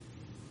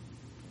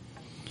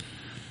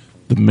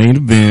The Main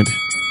Event,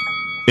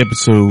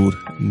 episode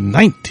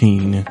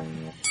 19.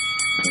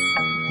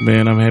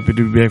 Man, I'm happy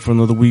to be back for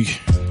another week.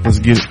 Let's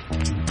get it.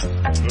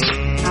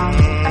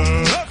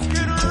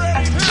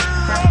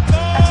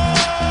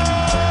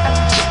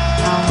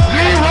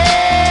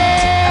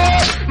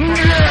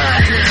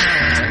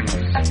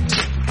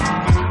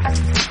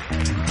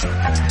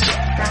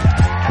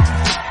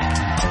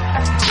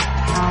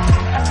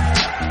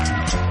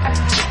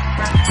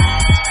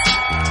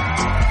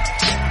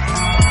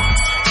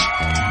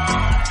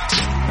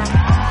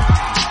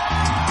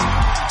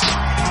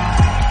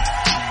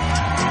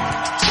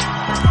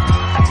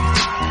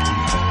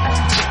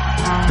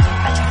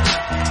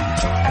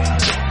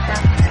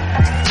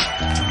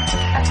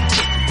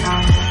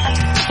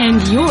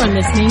 And you're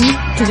listening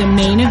to The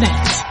Main Event.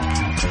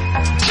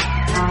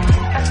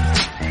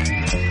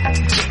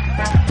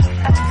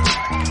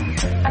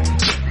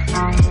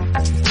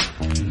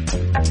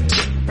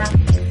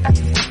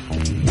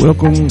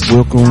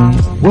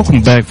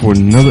 Welcome back for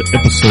another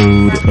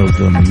episode of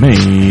The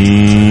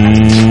Main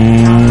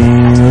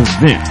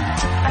Event.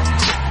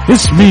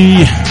 It's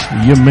me,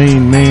 your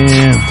main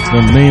man,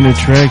 the main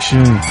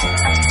attraction.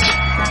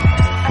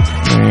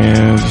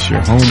 Man, it's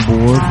your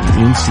homeboy,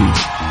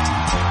 NC.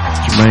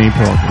 Jermaine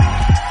Parker,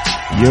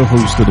 your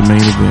host of The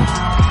Main Event.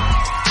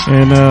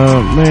 And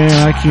man,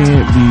 I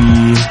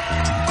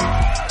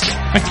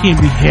can't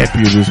be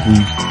happier this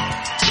week.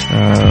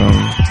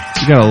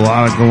 We got a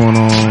lot going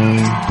on,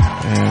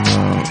 and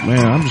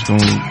man, I'm just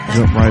gonna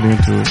jump right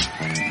into it.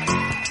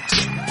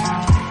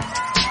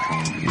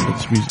 Let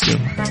this music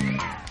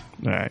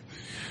go. Alright.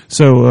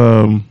 So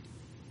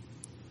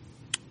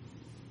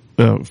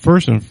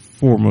first and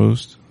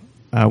foremost,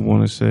 I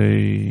wanna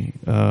say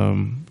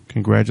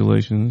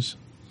congratulations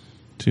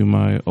to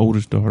my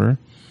oldest daughter,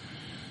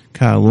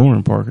 Kyle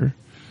Lauren Parker.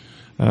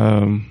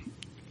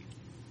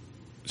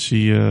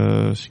 She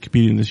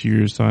competed in this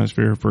year's science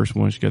fair, her first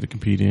one she got to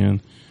compete in,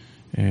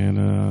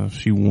 and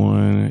she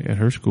won at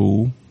her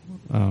school,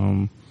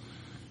 and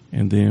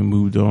then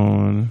moved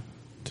on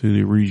to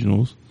the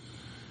regionals.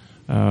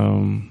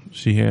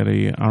 She had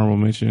a honorable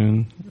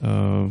mention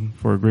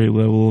for a grade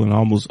level, and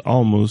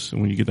almost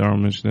when you get the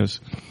honorable mention, that's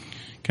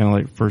kind of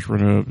like first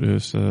runner up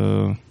is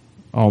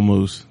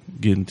almost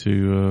getting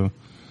to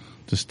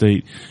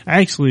state.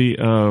 Actually,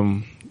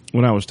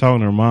 when I was talking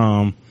to her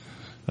mom,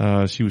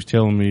 she was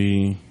telling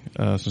me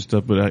some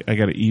stuff, but I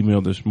got an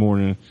email this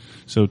morning.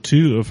 So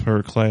two of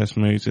her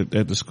classmates at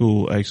the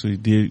school actually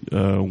did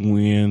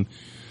win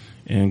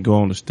and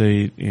go on to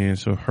state, and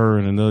so her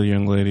and another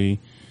young lady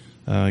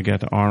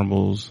got the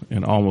honorables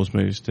and almost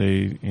made it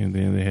state, and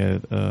then they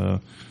had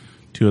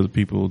two other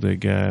people that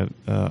got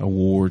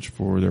awards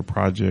for their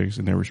projects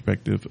in their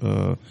respective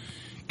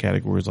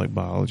categories like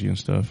biology and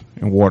stuff,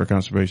 and water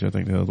conservation, I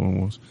think the other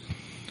one was.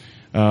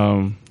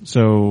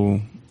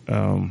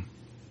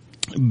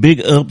 Big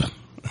up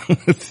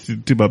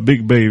to my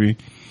big baby.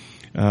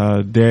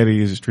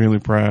 Daddy is extremely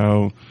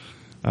proud.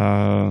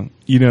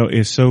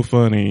 It's so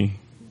funny.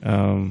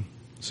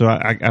 So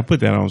I put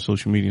that on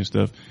social media and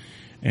stuff,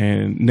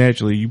 and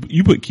naturally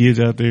you put kids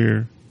out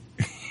there,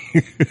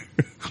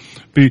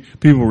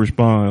 people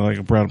respond like,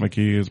 I'm proud of my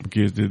kids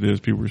did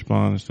this, people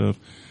respond and stuff.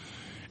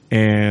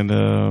 And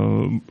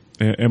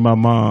my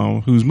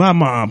mom, who's my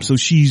mom, so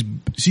she's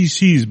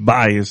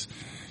biased.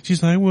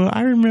 She's like, well,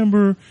 I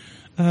remember,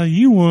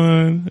 you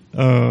won,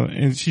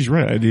 and she's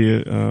right, I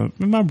did. And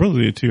my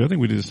brother did too. I think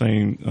we did the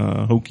same,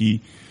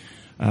 hokey,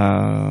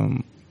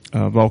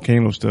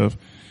 volcano stuff.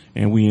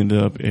 And we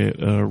ended up at,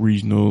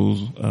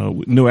 regionals,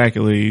 with no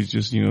accolades,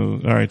 just, all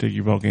right, take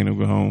your volcano,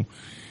 go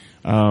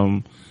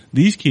home.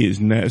 These kids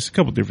now, it's a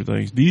couple different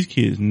things. These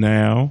kids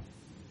now,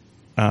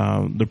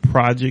 the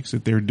projects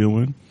that they're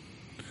doing,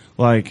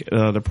 like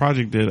the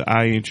project that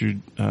I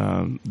entered,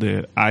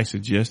 that I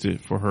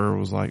suggested for her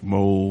was like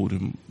mold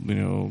and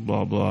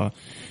blah blah.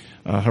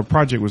 Her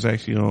project was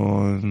actually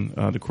on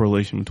the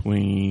correlation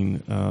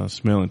between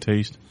smell and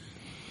taste.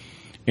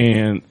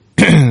 And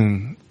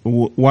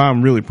why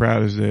I'm really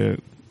proud is that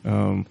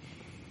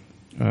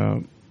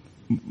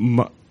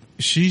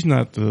she's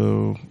not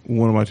the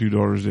one of my two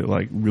daughters that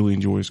like really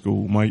enjoys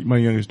school. My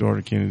youngest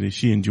daughter, Kennedy,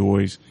 she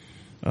enjoys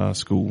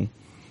school.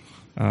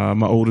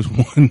 My oldest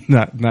one,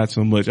 not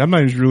so much. I'm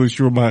not even really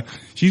sure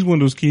she's one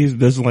of those kids that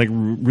doesn't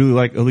really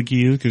like other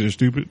kids because they're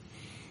stupid.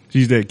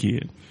 She's that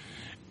kid.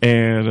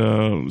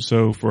 And,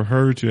 so for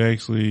her to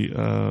actually,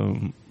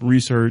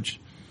 research,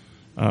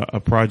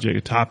 a project,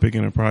 a topic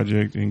in a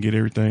project and get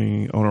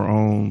everything on her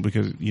own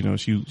because,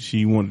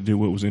 she wanted to do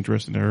what was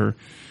interesting to her,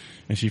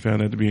 and she found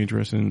that to be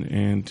interesting,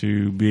 and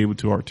to be able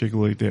to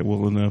articulate that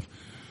well enough,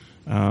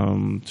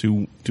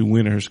 to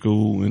win at her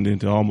school and then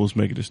to almost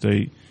make it to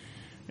state.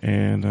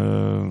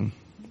 And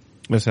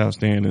that's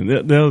outstanding. The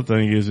other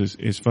thing is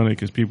it's funny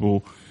because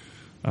people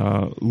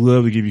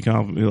love to give you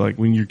compliments. Like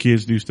when your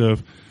kids do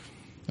stuff,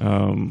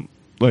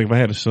 like if I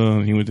had a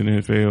son, he went to the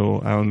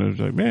NFL, I don't know, it's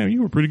like, man,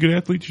 you were a pretty good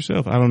athlete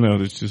yourself. I don't know.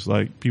 It's just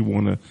like people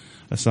want to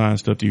assign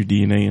stuff to your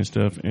DNA and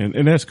stuff,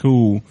 and that's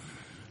cool.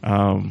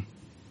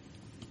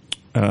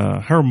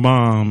 her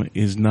mom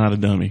is not a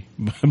dummy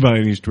by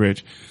any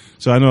stretch.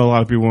 So I know a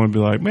lot of people want to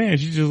be like, man,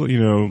 she just,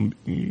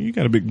 you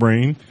got a big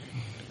brain.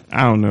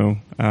 I don't know.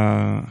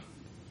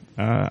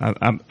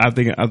 I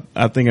think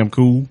I'm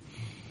cool.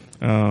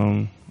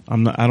 I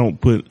don't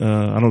put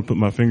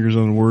my fingers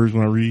on the words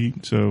when I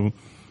read. So,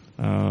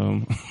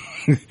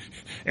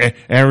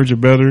 average or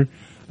better.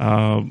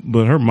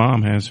 But her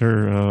mom has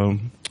her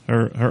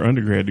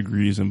undergrad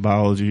degrees in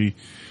biology.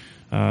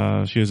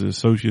 She has an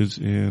associate's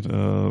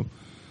in,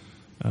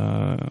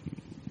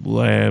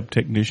 lab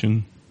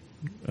technician.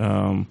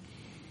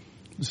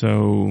 It's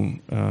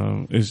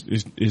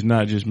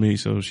not just me.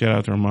 So shout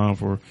out to her mom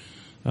for,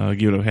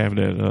 giving up half of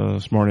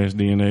that, smart ass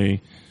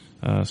DNA,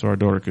 so our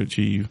daughter could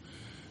achieve.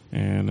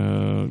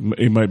 And,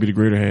 it might be the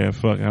greater half.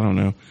 Fuck, I don't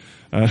know.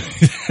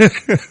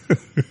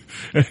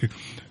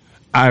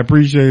 I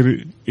appreciate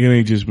it. It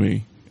ain't just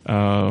me.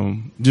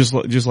 Just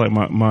like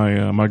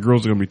my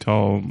girls are going to be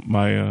tall.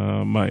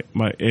 My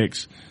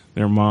ex,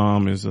 their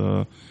mom is,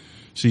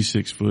 she's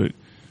 6 foot.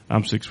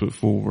 I'm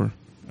 6'4".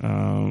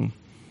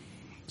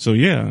 So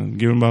yeah,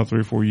 give them about 3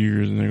 or 4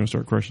 years and they're going to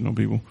start crushing on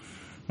people.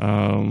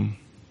 No,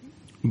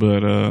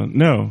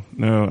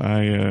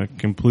 I,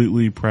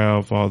 completely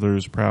proud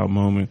fathers, proud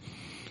moment.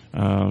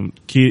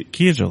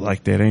 Kids are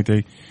like that, ain't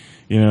they?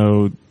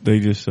 They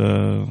just,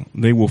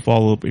 they will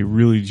follow up a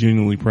really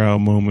genuinely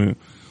proud moment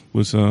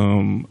with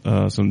some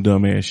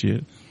dumbass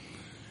shit.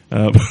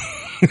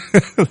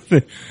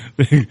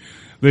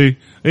 They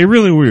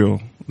really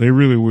will. They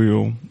really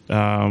will.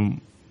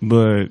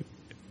 But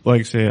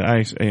like I said,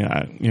 I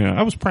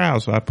was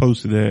proud, so I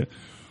posted that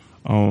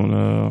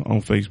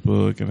on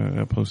Facebook and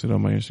I posted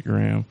on my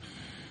Instagram.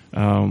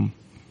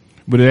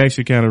 But it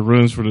actually kind of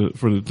runs for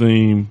the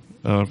theme,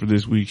 for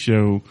this week's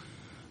show.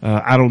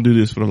 I don't do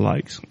this for the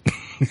likes.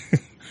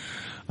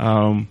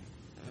 I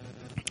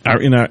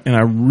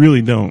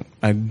really don't.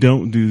 I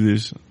don't do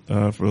this,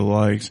 for the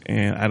likes,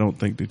 and I don't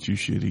think that you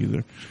should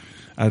either.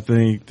 I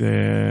think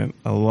that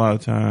a lot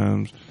of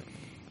times,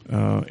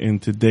 in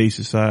today's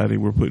society,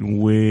 we're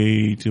putting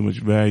way too much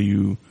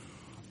value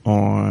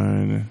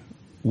on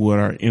what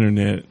our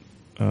internet,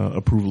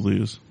 approval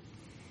is.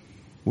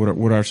 What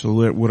our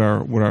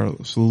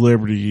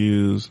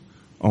celebrity is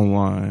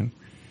online.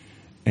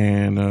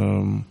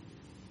 And,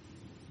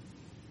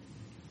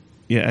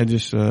 yeah, I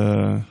just,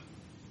 I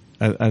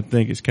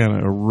think it's kind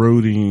of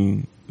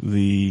eroding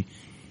the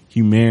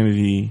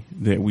humanity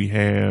that we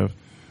have,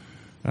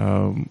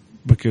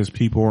 because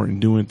people aren't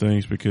doing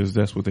things because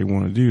that's what they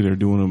want to do. They're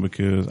doing them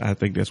because I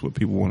think that's what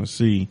people want to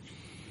see.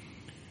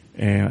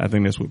 And I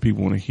think that's what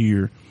people want to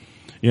hear.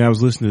 I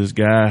was listening to this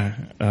guy,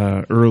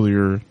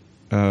 earlier,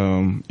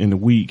 in the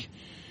week,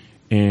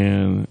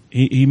 and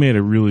he made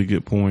a really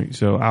good point.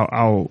 So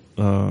I'll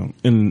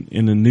in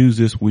the news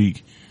this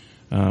week,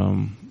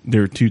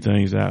 there are two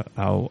things that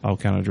I'll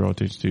kind of draw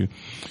attention to.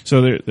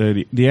 So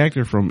the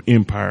actor from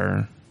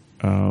Empire,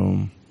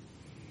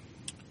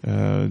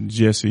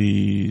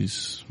 Jesse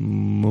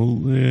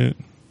Smollett,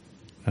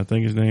 I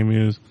think his name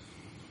is.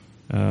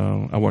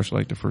 I watched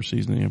like the first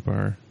season of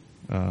Empire.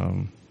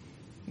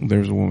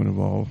 There's a woman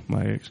involved,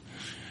 my ex.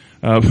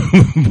 But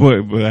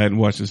I hadn't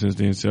watched it since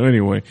then. So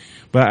anyway,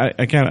 but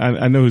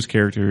I know his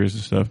character is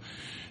and stuff.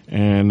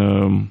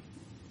 And,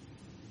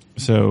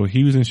 so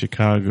he was in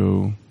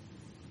Chicago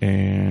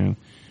and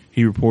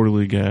he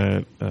reportedly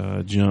got,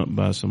 jumped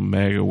by some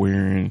MAGA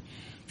wearing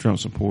Trump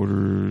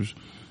supporters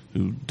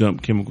who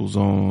dumped chemicals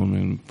on him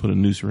and put a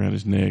noose around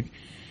his neck.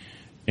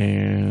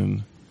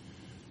 And,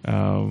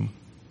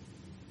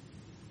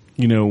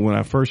 when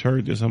I first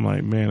heard this, I'm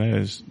like,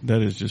 man,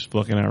 that is just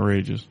fucking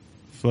outrageous.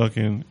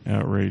 Fucking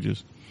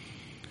outrageous.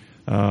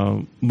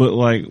 But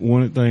like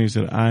one of the things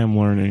that I am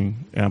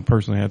learning, and I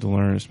personally had to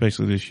learn,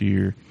 especially this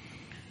year,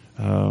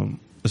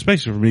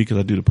 especially for me because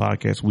I do the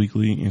podcast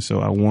weekly, and so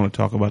I want to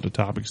talk about the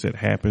topics that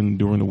happened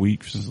during the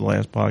week since the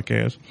last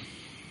podcast,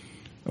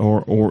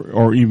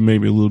 or even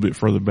maybe a little bit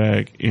further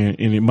back, and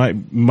it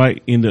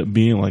might end up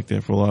being like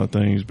that for a lot of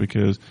things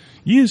because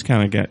you just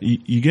kind of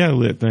you got to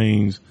let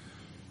things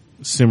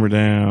simmer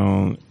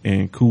down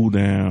and cool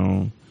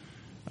down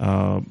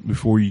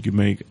before you can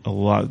make a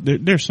lot.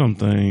 There's some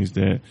things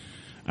that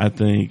I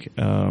think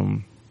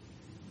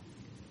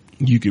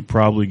you could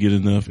probably get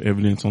enough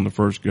evidence on the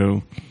first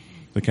go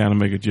to kind of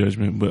make a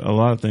judgment, but a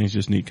lot of things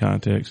just need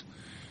context.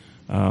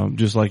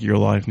 Just like your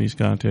life needs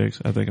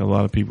context. I think a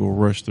lot of people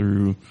rush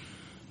through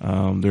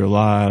their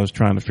lives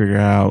trying to figure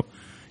out,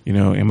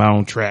 am I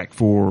on track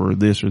for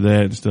this or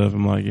that and stuff.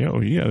 I'm like, yo,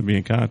 you got to be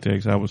in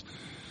context. I was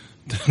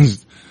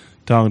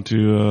talking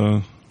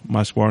to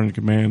my squadron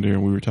commander,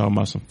 and we were talking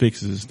about some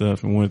fixes and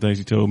stuff. And one of the things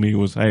he told me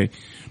was, "Hey,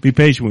 be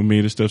patient with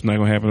me. This stuff's not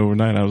going to happen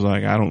overnight." I was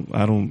like, "I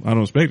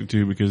don't expect it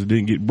to because it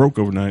didn't get broke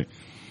overnight."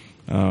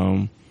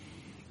 I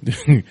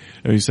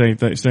mean, same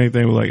thing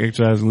with like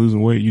exercise and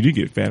losing weight. You did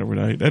get fat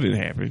overnight. That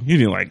didn't happen. You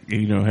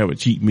didn't have a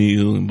cheat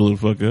meal and blow the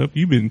fuck up.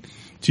 You've been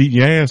cheating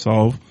your ass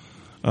off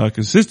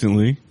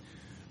consistently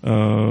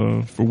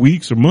for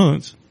weeks or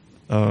months,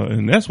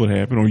 and that's what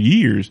happened, or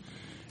years.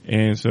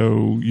 And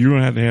so you're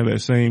going to have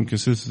that same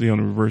consistency on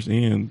the reverse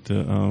end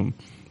to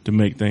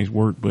make things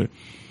work. But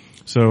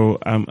so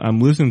I'm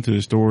listening to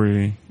the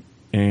story,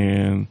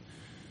 and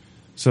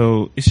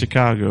so it's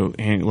Chicago,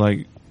 and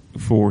like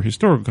for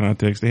historical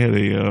context, they had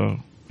a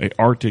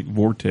Arctic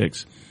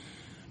vortex.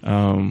 Hey,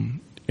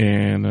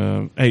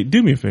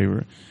 do me a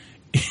favor.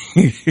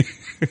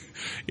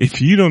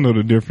 If you don't know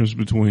the difference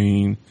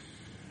between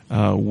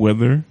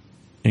weather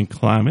and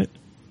climate,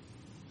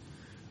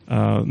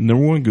 number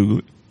one, Google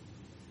it.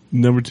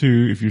 Number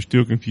two, if you're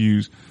still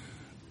confused,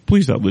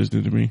 please stop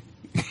listening to me.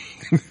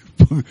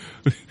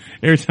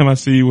 Every time I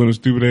see one of the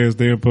stupid ass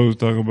damn posts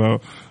talking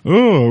about,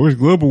 oh, it's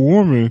global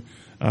warming,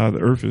 the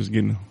earth is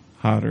getting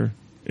hotter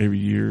every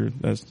year.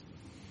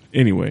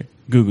 Anyway,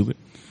 Google it.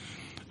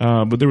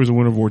 But there was a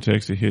winter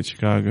vortex that hit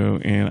Chicago,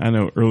 and I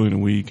know early in the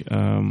week,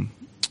 I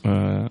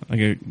got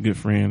a good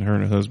friend, her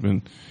and her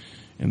husband,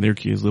 and their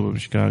kids live up in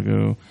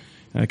Chicago.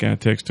 And I kind of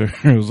texted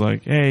her. I was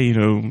like, hey, I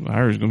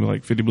heard it's going to be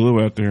like 50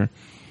 below out there.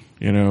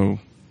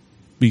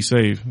 Be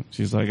safe.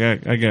 She's like,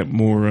 I got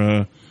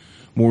more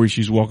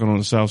issues walking on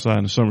the south side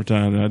in the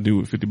summertime than I do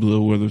with 50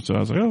 below weather. So I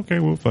was like, okay,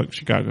 well, fuck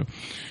Chicago.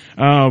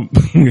 Dum.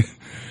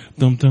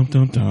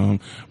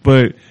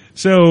 But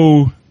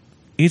so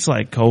it's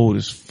like cold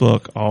as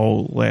fuck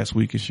all last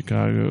week in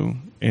Chicago.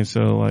 And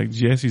so like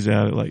Jesse's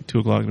out at like 2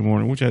 o'clock in the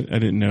morning, which I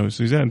didn't know.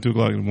 So he's out at 2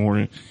 o'clock in the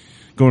morning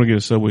going to get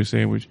a Subway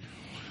sandwich.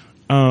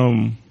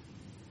 I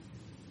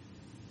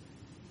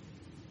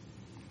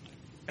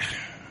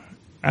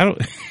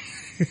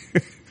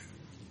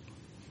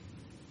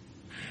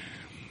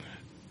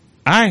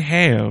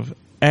have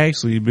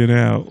actually been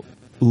out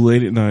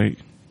late at night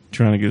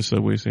trying to get a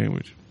Subway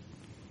sandwich.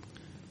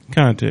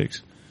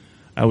 Context.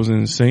 I was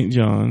in St.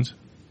 John's,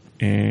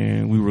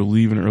 and we were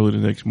leaving early the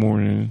next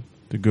morning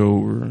to go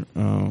over,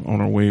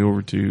 on our way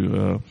over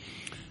to,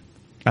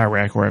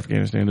 Iraq or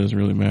Afghanistan, doesn't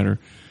really matter.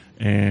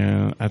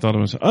 And I thought to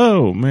myself,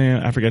 oh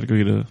man, I forgot to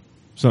go get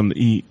something to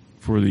eat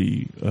for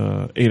the,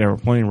 8-hour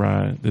plane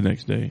ride the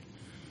next day.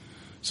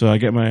 So I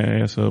got my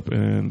ass up,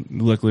 and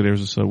luckily there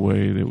was a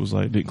Subway that was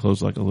like, didn't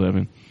close like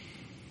 11.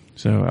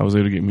 So I was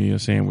able to get me a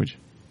sandwich.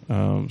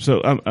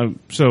 So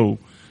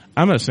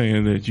I'm not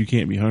saying that you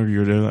can't be hungry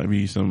or there might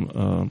be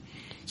some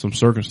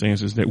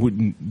circumstances that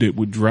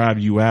would drive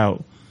you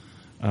out.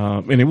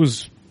 And it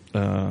was,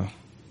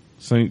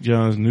 St.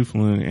 John's,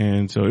 Newfoundland,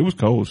 and so it was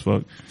cold as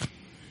fuck.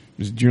 It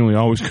was generally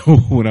always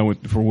cold when I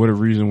went, for whatever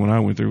reason, when I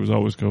went there, it was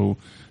always cold.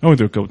 I went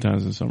there a couple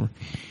times in the summer.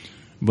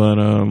 But,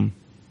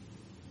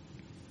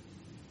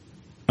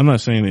 I'm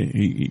not saying that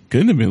he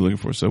couldn't have been looking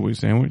for a Subway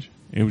sandwich.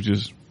 It was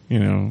just,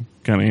 kind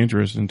of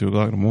interesting. 2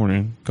 o'clock in the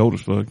morning, cold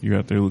as fuck. You're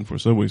out there looking for a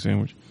Subway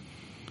sandwich.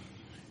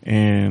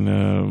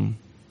 And,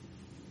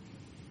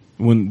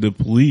 when the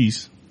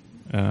police,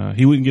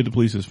 he wouldn't get the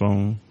police's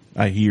phone.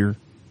 I hear.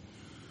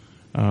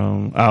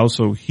 I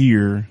also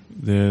hear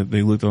that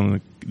they looked on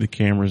the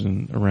cameras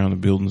and around the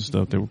building and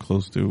stuff that were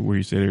close to where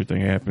he said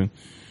everything happened,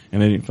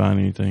 and they didn't find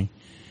anything.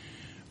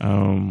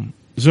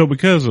 So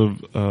because of,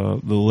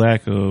 the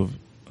lack of,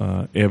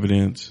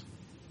 evidence,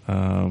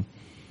 or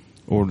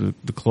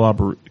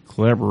the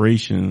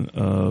collaboration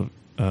of,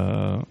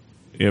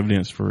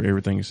 evidence for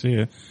everything he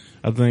said,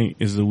 I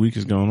think as the week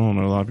has gone on,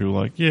 a lot of people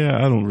are like, yeah,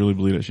 I don't really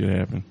believe that shit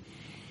happened.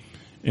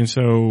 And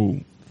so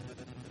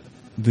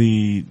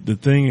the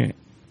thing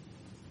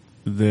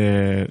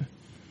that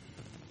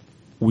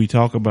we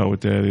talk about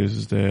with that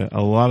is that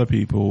a lot of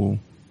people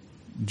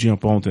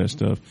jump onto that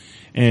stuff.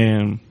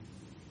 And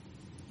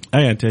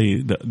I gotta tell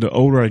you, the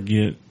older I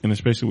get, and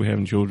especially with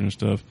having children and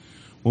stuff,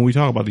 when we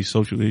talk about these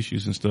social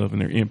issues and stuff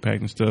and their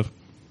impact and stuff,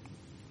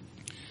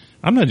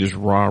 I'm not just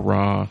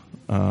rah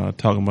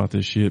talking about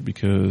this shit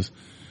because,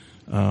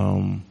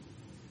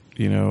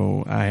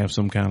 I have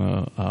some kind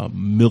of,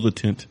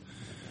 militant,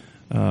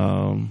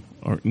 or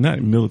not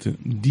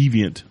militant,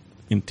 deviant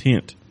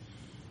intent,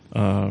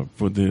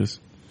 for this.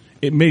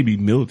 It may be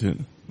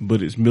militant,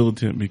 but it's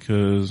militant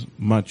because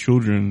my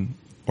children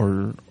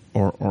are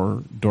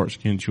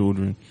dark-skinned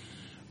children.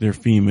 They're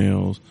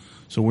females.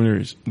 So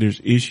when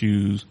there's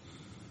issues,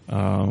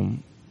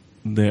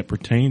 that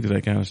pertain to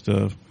that kind of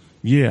stuff,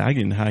 yeah, I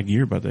get in high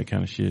gear about that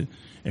kind of shit.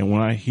 And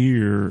when I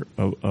hear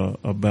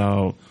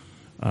about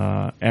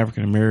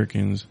African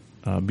Americans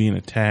being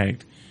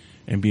attacked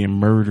and being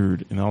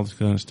murdered and all this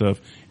kind of stuff,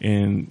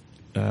 and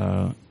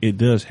it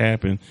does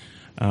happen,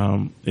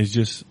 it's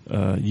just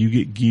you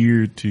get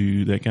geared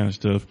to that kind of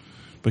stuff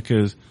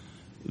because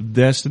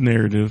that's the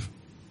narrative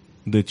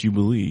that you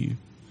believe.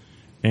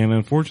 And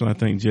unfortunately, I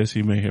think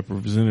Jesse may have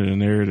presented a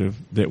narrative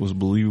that was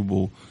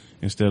believable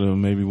instead of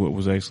maybe what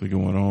was actually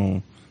going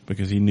on,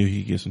 because he knew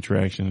he'd get some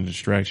traction and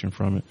distraction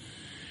from it.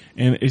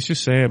 And it's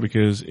just sad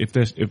because if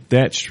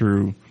that's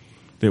true,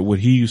 that what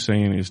he was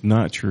saying is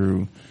not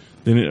true,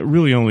 then it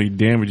really only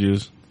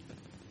damages,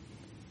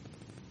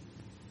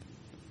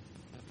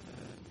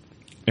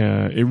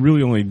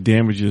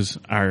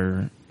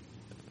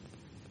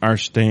 our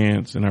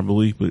stance and our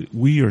belief. But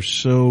we are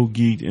so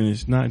geeked, and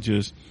it's not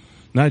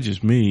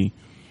just me,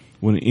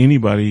 when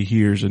anybody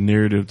hears a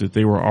narrative that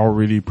they were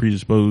already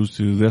predisposed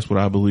to, that's what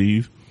I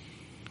believe.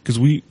 Cause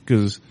we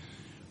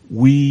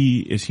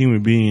as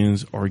human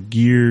beings are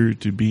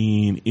geared to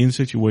being in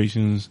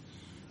situations,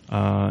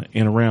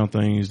 and around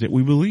things that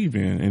we believe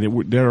in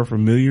and that are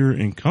familiar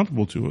and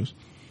comfortable to us.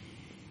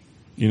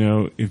 You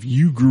know, if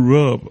you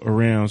grew up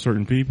around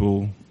certain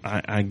people,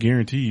 I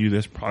guarantee you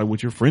that's probably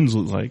what your friends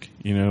look like,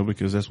 you know,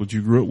 because that's what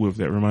you grew up with.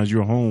 That reminds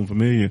you of home,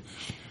 familiar.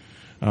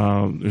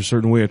 There's a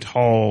certain way of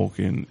talk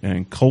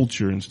and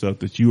culture and stuff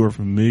that you are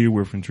familiar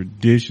with, and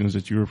traditions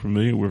that you are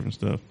familiar with and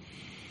stuff.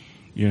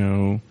 You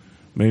know,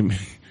 maybe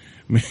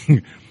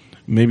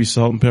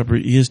salt and pepper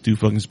is too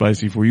fucking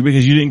spicy for you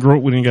because you didn't grow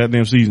up with any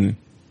goddamn seasoning.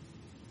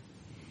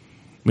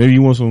 Maybe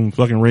you want some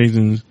fucking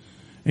raisins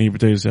and your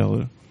potato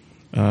salad.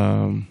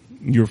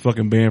 You're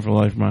fucking banned for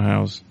life from my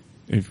house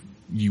if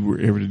you were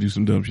ever to do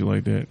some dumb shit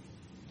like that,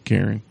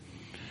 Karen.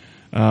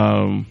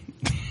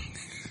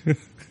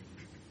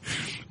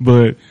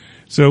 But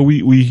so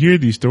we hear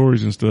these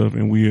stories and stuff,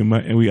 and we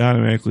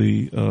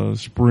automatically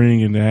spring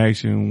into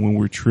action when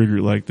we're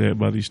triggered like that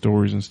by these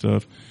stories and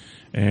stuff.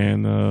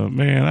 And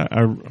man,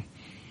 I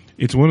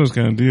it's one of those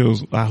kind of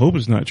deals. I hope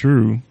it's not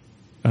true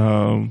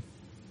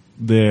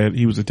that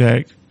he was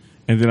attacked,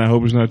 and then I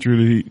hope it's not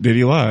true that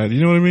he lied.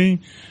 You know what I mean?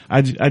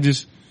 I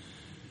just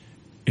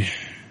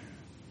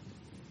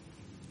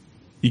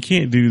you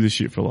can't do this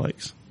shit for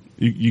likes.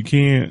 You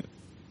can't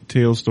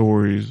tell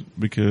stories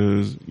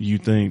because you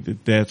think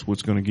that that's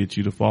what's going to get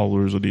you the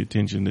followers or the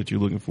attention that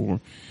you're looking for.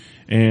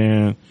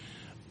 And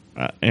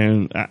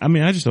I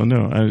mean, I just don't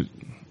know.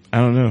 I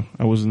don't know.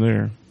 I wasn't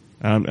there.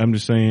 I'm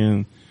just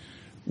saying,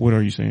 what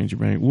are you saying,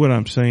 Jermaine? What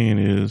I'm saying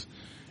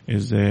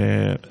is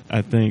that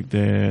I think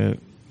that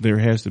there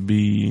has to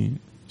be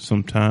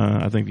some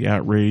time. I think the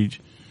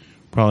outrage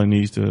probably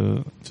needs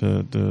to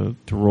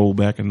roll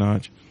back a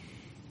notch.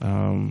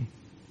 And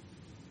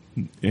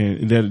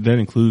that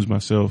includes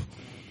myself.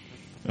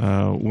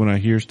 When I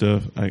hear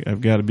stuff, I've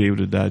got to be able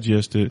to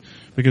digest it,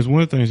 because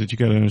one of the things that you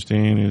got to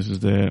understand is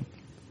that,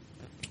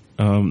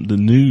 the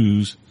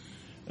news,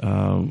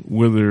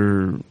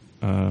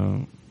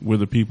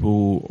 whether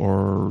people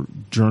are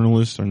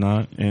journalists or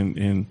not,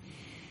 and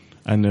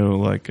I know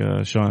like,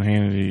 Sean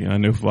Hannity, I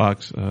know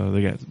Fox,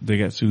 they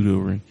got sued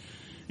over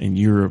in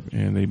Europe,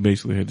 and they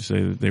basically had to say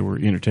that they were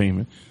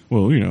entertainment.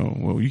 Well,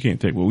 you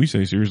can't take what we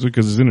say seriously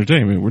because it's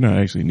entertainment. We're not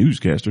actually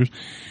newscasters.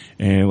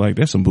 And like,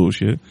 that's some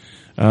bullshit.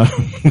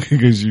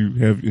 Because you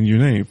have in your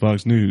name,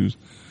 Fox News.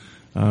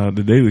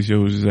 The Daily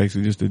Show is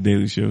actually just the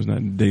Daily Show. It's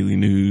not daily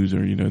news,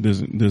 or,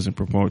 doesn't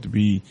purport to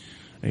be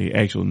a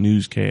actual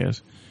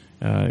newscast.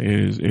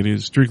 It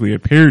is strictly a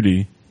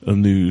parody of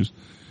news.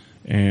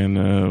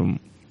 And,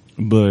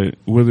 but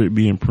whether it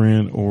be in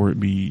print or it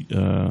be,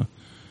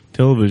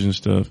 television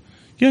stuff,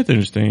 you have to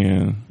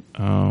understand,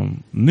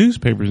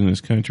 newspapers in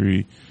this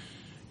country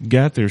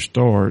got their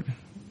start,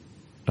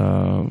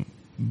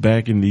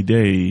 back in the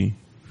day,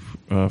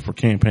 for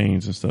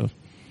campaigns and stuff.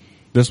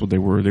 That's what they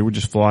were. They were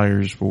just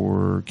flyers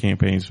for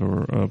campaigns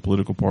for,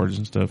 political parties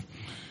and stuff.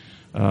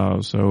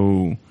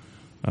 The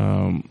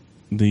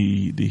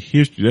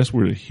history, that's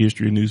where the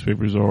history of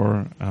newspapers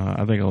are.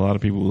 I think a lot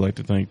of people would like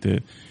to think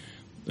that,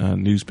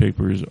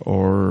 newspapers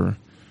are,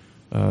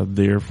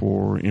 there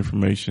for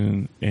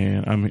information,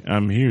 and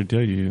I'm here to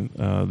tell you,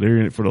 they're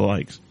in it for the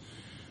likes,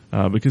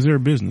 because they're a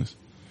business.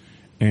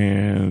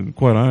 And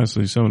quite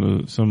honestly,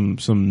 some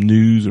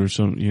news or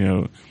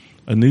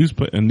a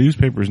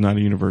newspaper is not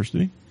a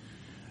university.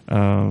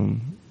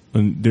 And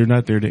they're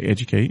not there to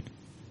educate.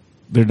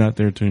 They're not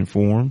there to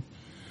inform.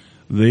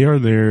 They are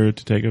there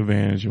to take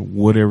advantage of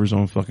whatever's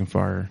on fucking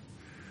fire.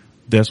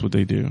 That's what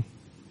they do.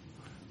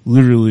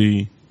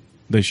 Literally,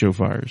 they show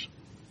fires.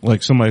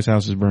 Like somebody's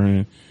house is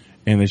burning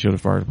and they show the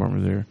fire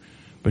department there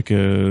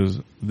because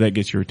that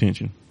gets your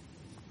attention.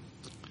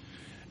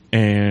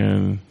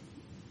 And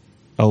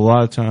a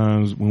lot of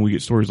times when we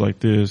get stories like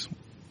this,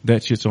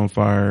 that shit's on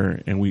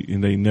fire,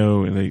 and they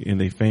know, and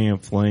they fan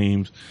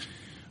flames,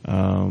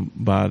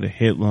 by the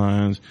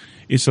headlines.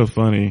 It's so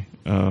funny.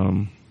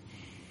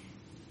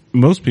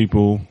 Most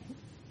people,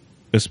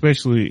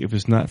 especially if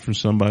it's not from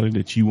somebody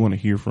that you want to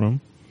hear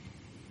from,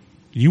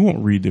 you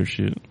won't read their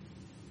shit.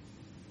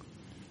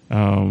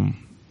 Man,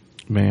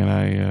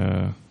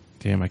 I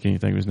can't even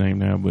think of his name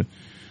now, but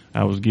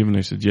I was given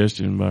a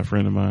suggestion by a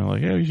friend of mine,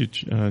 like, hey, you should,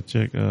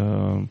 check,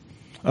 Ben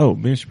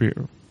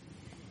Shapiro.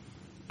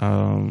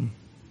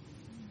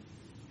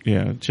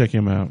 Yeah, check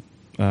him out.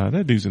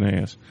 That dude's an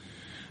ass.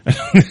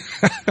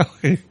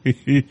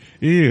 He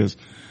is.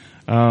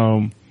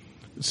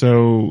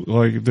 So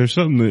like, if there's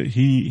something that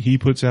he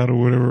puts out or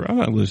whatever, I'm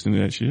not listening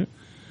to that shit.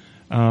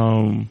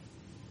 I'm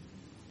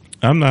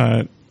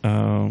not,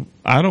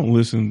 I don't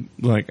listen,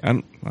 like,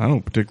 I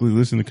don't particularly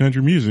listen to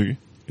country music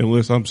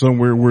unless I'm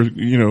somewhere where,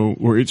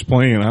 where it's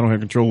playing. I don't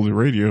have control of the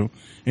radio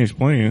and it's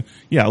playing.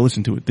 Yeah, I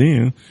listen to it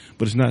then,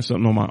 but it's not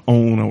something on my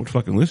own I would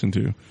fucking listen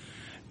to.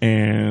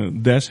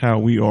 And that's how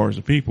we are as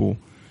a people.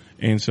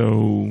 And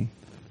so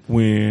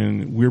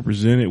when we're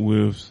presented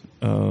with,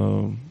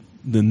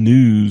 the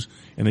news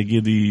and they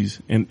give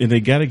these, and they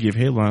got to give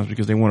headlines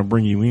because they want to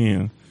bring you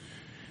in.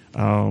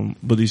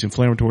 But these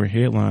inflammatory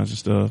headlines and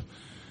stuff,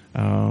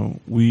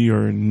 we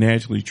are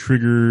naturally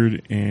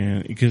triggered,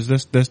 and because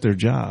that's their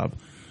job.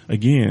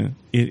 Again,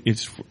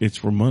 it's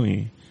for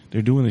money.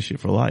 They're doing this shit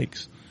for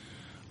likes.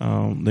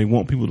 They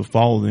want people to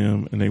follow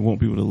them and they want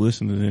people to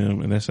listen to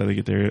them, and that's how they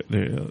get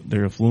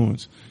their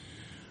influence.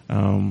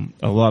 A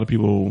lot of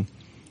people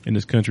in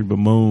this country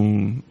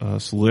bemoan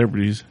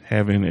celebrities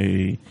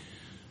having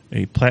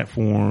a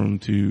platform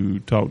to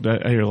talk.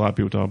 I hear a lot of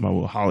people talking about,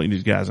 well,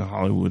 these guys in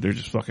Hollywood, they're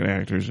just fucking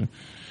actors and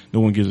no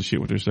one gives a shit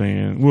what they're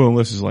saying. Well,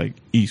 unless it's like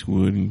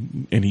Eastwood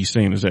and he's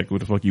saying exactly what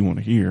the fuck you want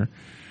to hear.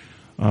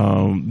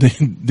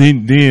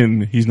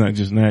 Then he's not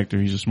just an actor,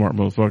 he's a smart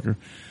motherfucker.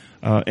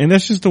 And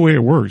that's just the way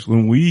it works.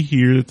 When we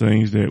hear the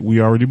things that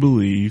we already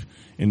believe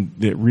and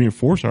that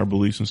reinforce our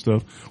beliefs and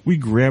stuff, we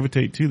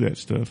gravitate to that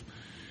stuff.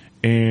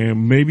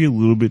 And maybe a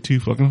little bit too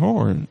fucking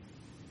hard.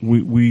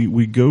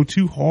 We go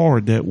too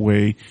hard that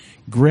way,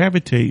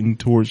 gravitating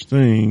towards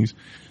things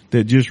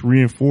that just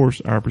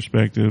reinforce our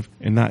perspective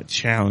and not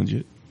challenge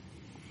it.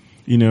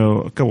 You know,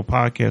 a couple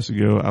podcasts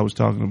ago, I was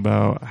talking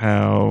about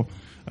how,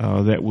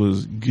 that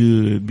was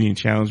good, being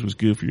challenged was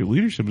good for your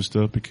leadership and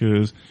stuff,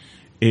 because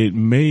it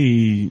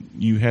made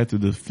you have to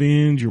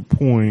defend your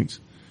points,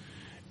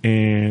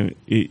 and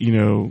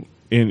and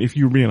if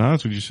you're being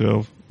honest with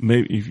yourself,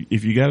 maybe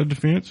if you got a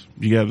defense,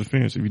 you got a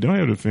defense. If you don't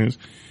have a defense,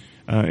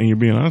 and you're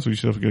being honest with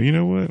yourself, you go, you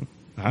know what?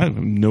 I have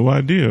no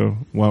idea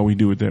why we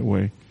do it that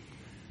way.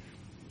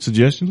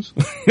 Suggestions?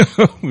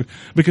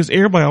 Because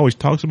everybody always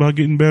talks about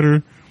getting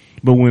better,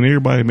 but when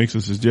everybody makes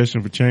a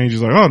suggestion for change,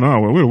 it's like, oh no,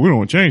 we don't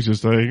want to change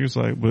this thing. It's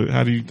like, but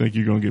how do you think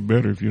you're going to get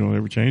better if you don't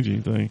ever change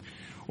anything?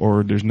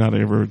 Or there's not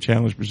ever a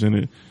challenge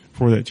presented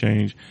for that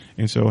change.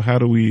 And so how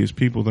do we as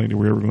people think that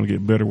we're ever going to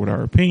get better with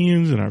our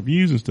opinions and our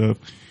views and stuff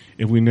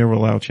if we never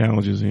allow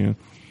challenges in?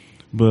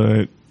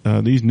 But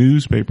these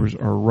newspapers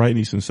are writing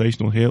these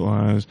sensational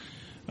headlines,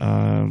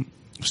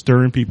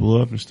 stirring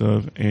people up and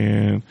stuff.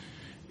 And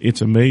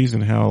it's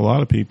amazing how a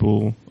lot of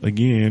people,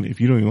 again, if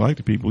you don't even like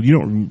the people, you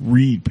don't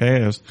read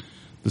past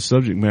the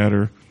subject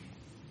matter.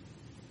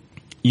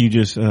 You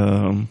just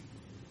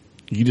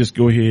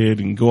go ahead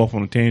and go off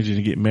on a tangent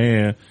and get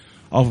mad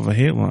off of a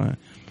headline.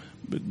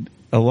 But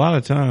a lot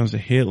of times the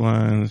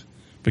headlines,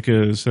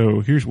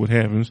 so here's what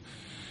happens.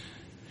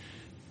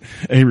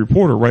 A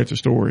reporter writes a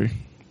story.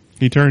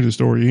 He turns the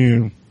story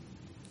in.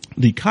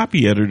 The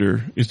copy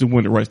editor is the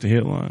one that writes the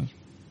headlines.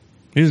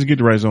 He doesn't get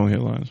to write his own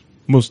headlines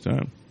most of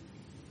the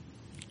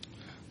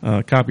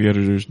time. Copy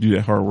editors do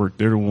that hard work.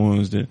 They're the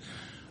ones that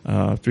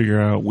figure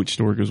out which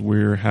story goes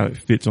where, how it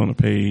fits on a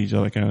page,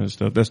 all that kind of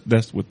stuff.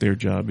 That's what their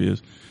job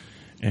is.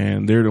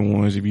 And they're the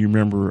ones, if you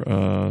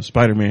remember,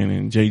 Spider-Man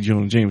and J.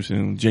 Jonah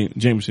Jameson,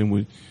 Jameson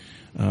would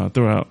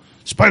throw out,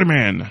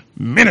 Spider-Man,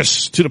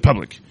 menace to the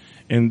public.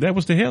 And that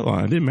was the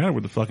headline. It didn't matter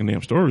what the fucking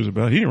damn story was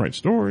about. He didn't write the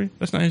story.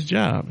 That's not his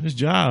job. His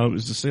job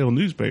is to sell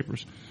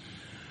newspapers.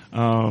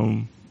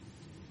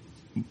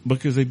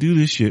 Because they do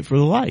this shit for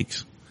the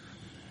likes.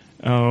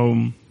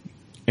 And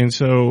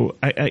so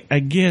I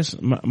guess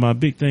my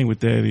big thing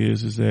with that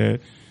is that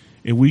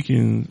if we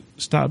can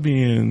stop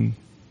being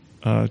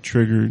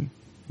triggered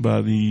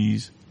by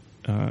these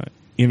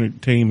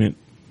entertainment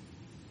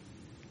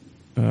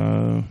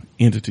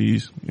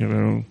entities,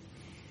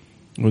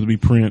 whether it be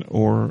print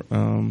or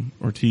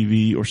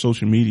TV or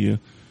social media,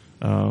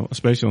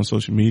 especially on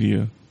social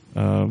media.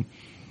 I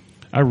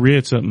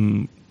read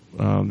something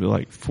that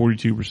like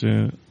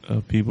 42%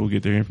 of people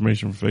get their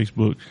information from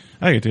Facebook.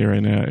 I can tell you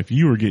right now, if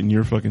you are getting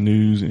your fucking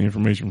news and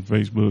information from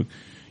Facebook,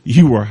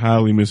 you are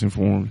highly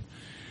misinformed.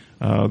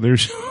 That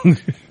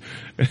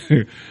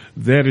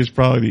is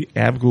probably the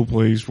applicable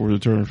place for the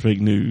term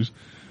fake news.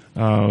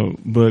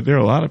 But there are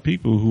a lot of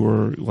people who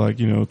are like,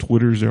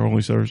 Twitter's their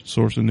only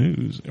source of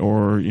news,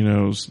 or,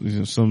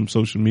 some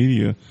social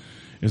media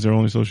is their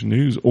only social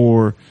news,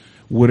 or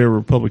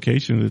whatever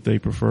publication that they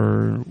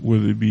prefer,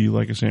 whether it be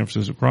like a San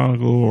Francisco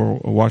Chronicle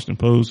or a Washington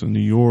Post in New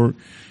York,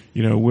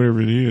 whatever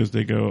it is,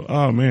 they go,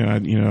 oh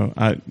man,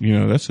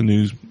 that's the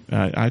news.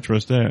 I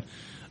trust that.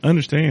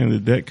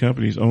 Understand that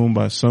company is owned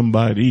by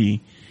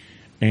somebody,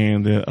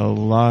 and that a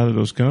lot of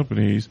those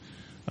companies,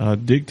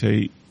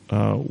 dictate,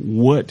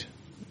 what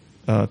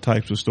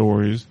types of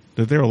stories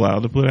that they're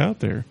allowed to put out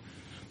there.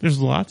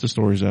 There's lots of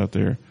stories out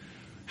there.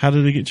 How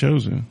do they get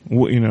chosen?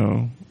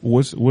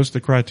 What's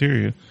the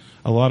criteria?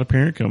 A lot of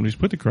parent companies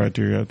put the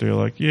criteria out there,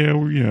 like, yeah,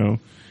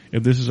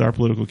 if this is our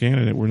political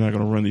candidate, we're not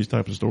going to run these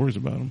types of stories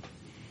about them.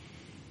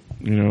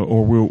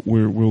 Or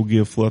we'll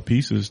give fluff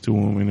pieces to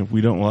them, and if we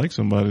don't like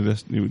somebody,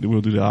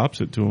 we'll do the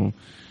opposite to them.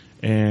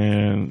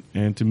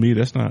 And to me,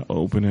 that's not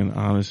open and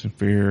honest and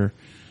fair.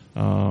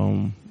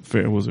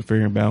 Was it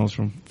fair and balanced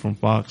from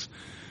Fox?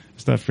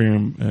 It's not fair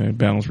and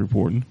balanced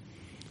reporting.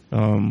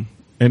 And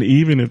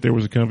even if there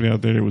was a company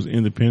out there that was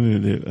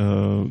independent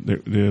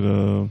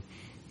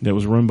that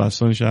was run by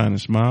Sunshine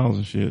and Smiles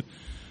and shit,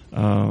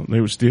 they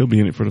would still be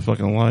in it for the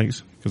fucking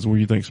likes, because where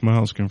you think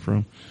Smiles come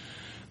from.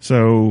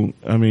 So,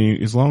 I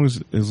mean, as long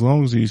as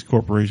these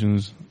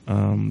corporations,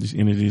 these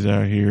entities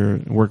out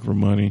here work for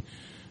money,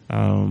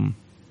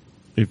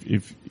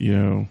 if you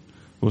know,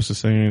 what's the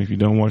saying? If you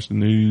don't watch the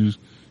news,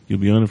 you'll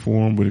be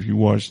uninformed. But if you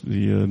watch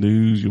the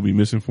news, you'll be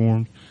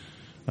misinformed.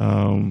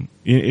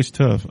 It's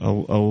tough. A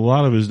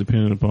lot of it is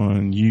dependent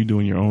upon you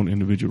doing your own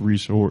individual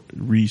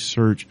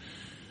research,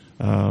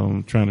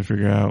 trying to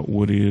figure out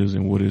what is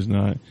and what is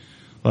not.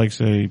 Like,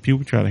 say,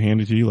 people try to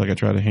hand it to you. Like, I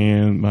try to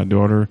hand my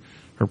daughter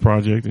her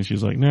project, and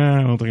she's like, nah,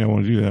 I don't think I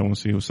want to do that. I want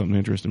to see if it's something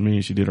interesting to me.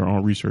 And she did her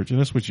own research, and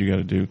that's what you got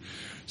to do.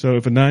 So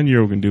if a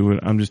 9-year-old can do it,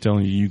 I'm just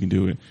telling you, you can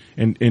do it,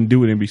 and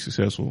do it and be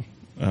successful.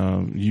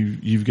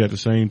 You've got the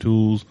same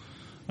tools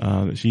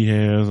that she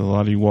has. A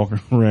lot of you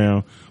walking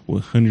around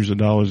with hundreds of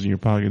dollars in your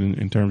pocket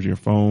in terms of your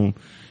phone,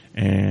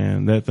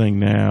 and that thing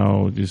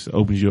now just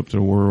opens you up to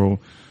the world.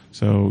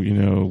 So, you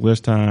know, less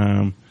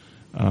time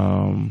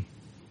of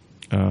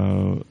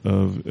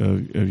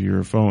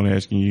your phone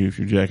asking you if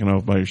you're jacking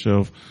off by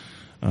yourself,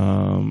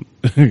 and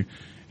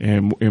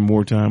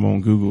more time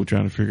on Google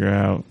trying to figure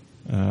out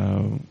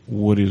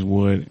what is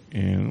what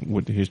and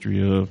what the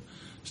history of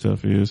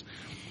stuff is.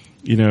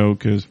 You know,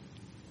 because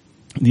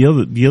the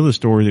other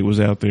story that was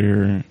out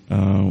there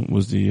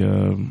was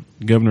the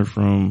governor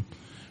from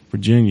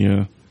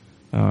Virginia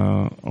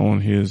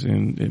on his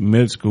in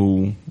med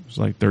school. It was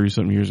like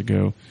 30-something years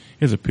ago.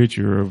 He has a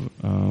picture of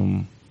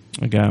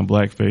a guy in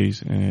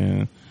blackface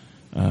and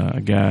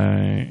a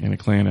guy in a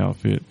Klan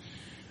outfit.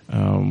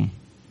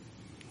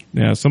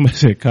 Now, somebody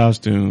said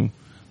costume,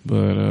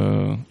 but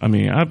I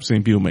mean, I've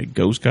seen people make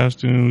ghost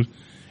costumes.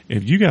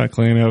 If you got a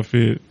Klan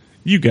outfit,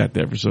 you got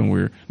that for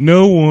somewhere.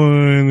 No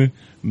one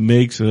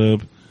makes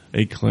up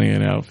a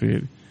Klan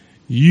outfit.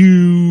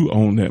 You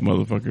own that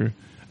motherfucker.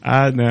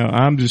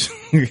 I'm just,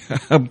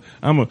 I'm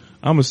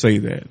gonna say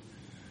that.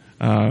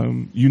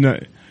 You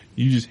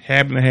just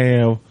happen to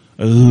have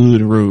a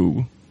hood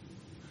robe.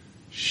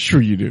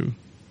 Sure you do.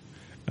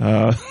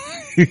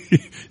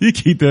 You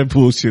keep that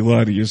bullshit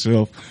lie to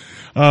yourself.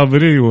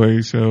 But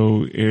anyway,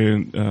 so,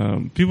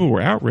 and, people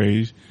were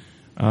outraged,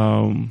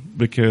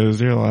 because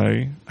they're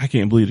like, I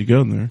can't believe the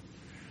governor,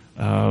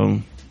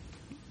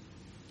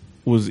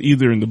 was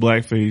either in the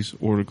blackface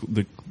or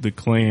the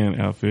Klan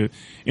outfit.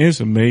 And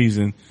it's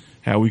amazing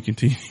how we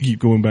continue to keep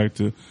going back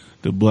to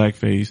the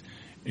blackface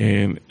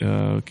and,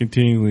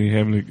 continually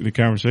having the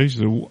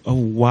conversations of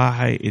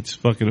why it's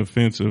fucking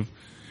offensive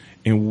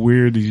and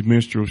where these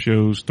minstrel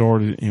shows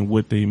started and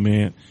what they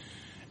meant.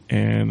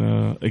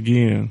 And,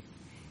 again,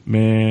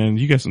 man,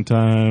 you got some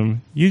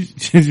time.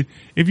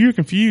 If you're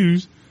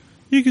confused,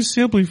 you can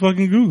simply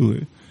fucking Google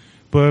it.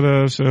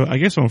 But, so I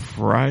guess on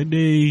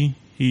Friday,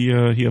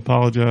 he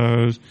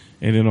apologized,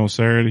 and then on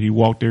Saturday he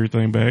walked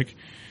everything back.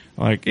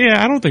 Like,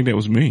 yeah, I don't think that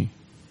was me.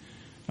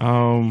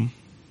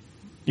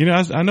 You know,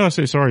 I know I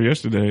said sorry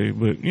yesterday,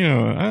 but you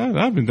know,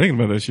 I've been thinking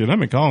about that shit. I've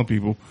been calling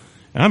people,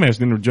 and I'm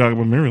asking them to jog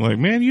my memory. Like,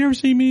 man, you ever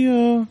see me?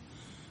 You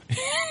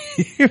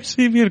ever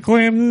see me in a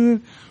Klan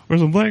hood or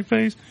some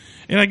blackface?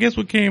 And I guess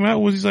what came out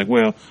was he's like,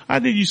 well, I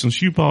did use some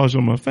shoe polish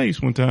on my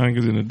face one time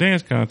because in a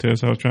dance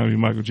contest I was trying to be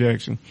Michael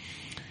Jackson.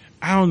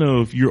 I don't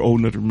know if you're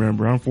old enough to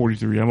remember. I'm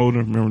 43. I'm old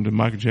enough to remember the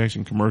Michael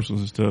Jackson commercials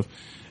and stuff.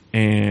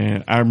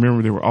 And I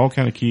remember there were all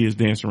kind of kids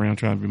dancing around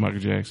trying to be Michael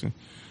Jackson.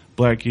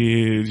 Black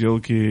kids, yellow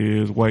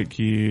kids, white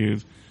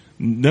kids.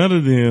 None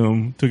of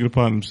them took it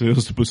upon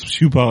themselves to put some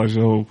shoe polish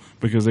on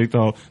because they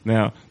thought,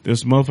 now,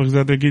 there's some motherfuckers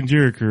out there getting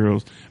Jerry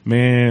curls.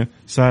 Man,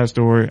 side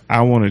story,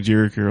 I want a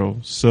Jerry curl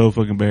so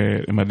fucking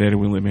bad, and my daddy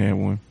wouldn't let me have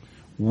one.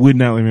 Would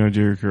not let me have a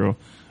Jerry curl.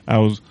 I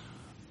was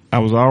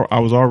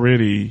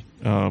already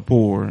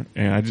poor,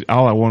 and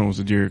all I wanted was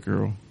a Jerry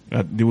curl.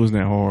 It wasn't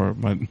that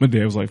hard. My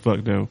dad was like,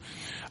 fuck no.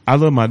 I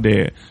love my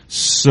dad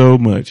so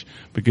much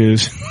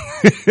because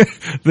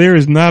there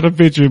is not a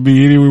picture of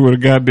me anywhere with a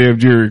goddamn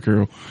Jerry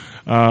curl.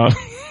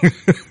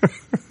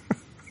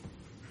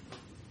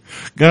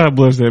 God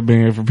bless that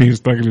man for being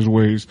stuck in his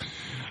ways.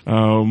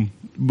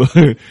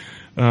 But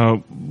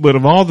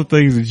of all the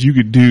things that you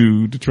could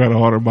do to try to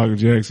honor Michael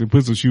Jackson,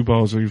 put some shoe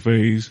polish on your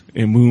face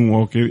and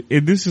moonwalk it.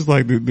 And this is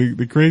like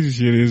the crazy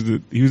shit is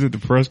that he was at the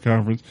press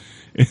conference.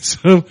 And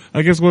so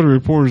I guess one of the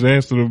reporters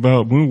asked him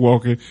about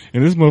moonwalking,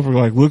 and this motherfucker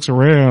like looks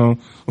around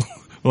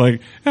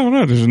like, I don't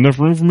know, there's enough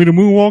room for me to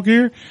moonwalk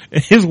here?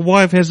 And his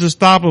wife has to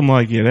stop him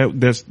like, yeah,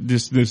 that's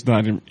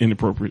not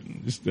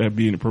inappropriate. That'd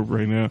be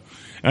inappropriate right now.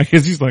 I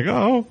guess he's like,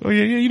 oh yeah,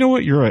 you know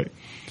what? You're right.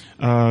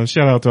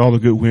 Shout out to all the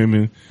good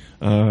women,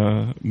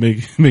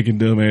 making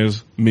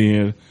dumbass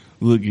men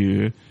look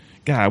good.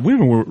 God,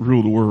 women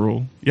rule the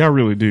world. Y'all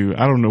really do.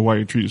 I don't know why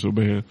you're treated so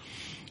bad.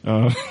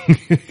 A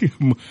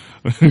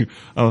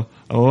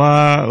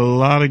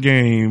lot of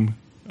game,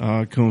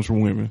 comes from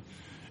women.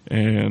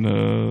 And,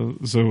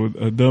 so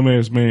a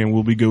dumbass man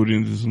will be goaded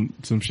into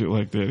some shit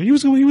like that. He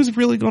was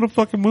really gonna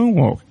fucking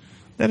moonwalk.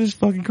 That is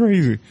fucking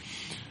crazy.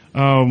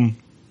 You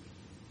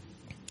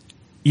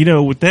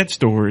know, with that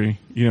story,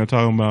 you know,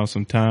 talking about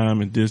some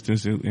time and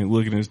distance and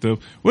looking at stuff.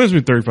 Well, it's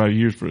been 35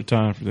 years for the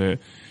time for that.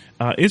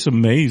 It's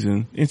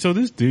amazing. And so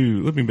this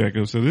dude, let me back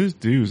up. So this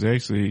dude is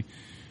actually,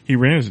 he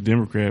ran as a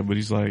Democrat, but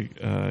he's like,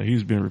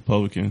 he's been a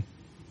Republican,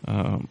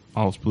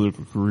 all his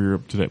political career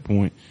up to that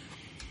point.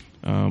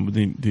 But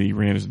then he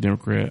ran as a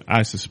Democrat.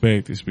 I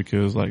suspect it's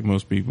because, like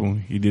most people,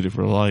 he did it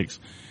for the likes.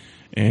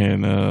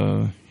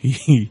 And,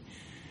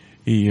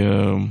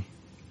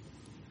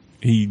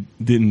 he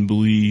didn't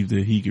believe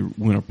that he could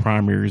win a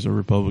primary as a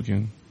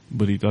Republican,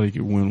 but he thought he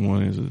could win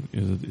one as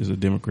a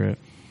Democrat.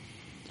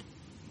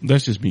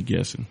 That's just me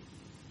guessing.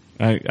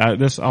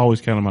 That's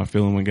always kind of my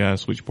feeling when guys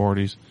switch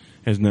parties.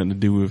 Has nothing to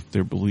do with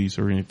their beliefs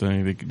or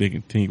anything. They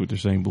continue with their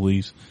same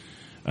beliefs.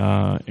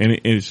 And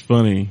it's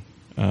funny,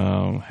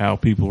 how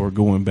people are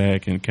going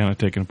back and kind of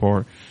taking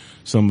apart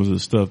some of the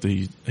stuff that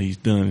he's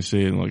done and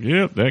said, like,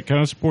 yep, that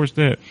kind of supports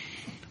that.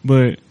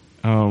 But,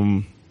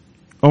 on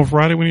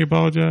Friday when he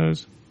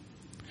apologized,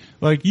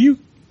 like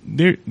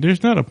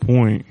there's not a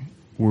point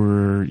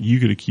where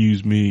you could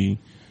accuse me,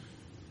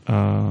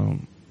 of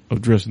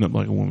dressing up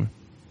like a woman.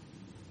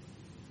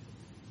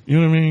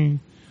 You know what I mean?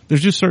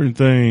 There's just certain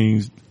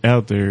things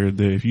out there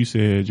that if you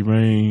said,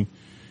 Jermaine,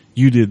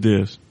 you did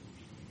this,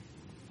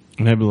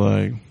 and I'd be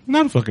like,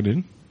 no, the fuck I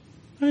didn't.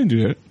 I didn't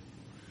do that.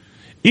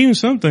 Even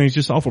some things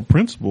just off of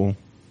principle,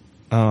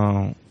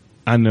 I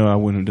know I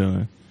wouldn't have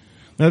done.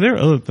 Now there are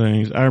other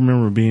things. I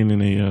remember being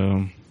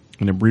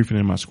in a briefing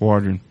in my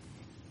squadron,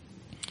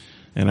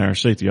 and our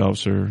safety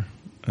officer,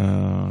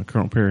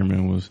 Colonel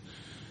Perryman, was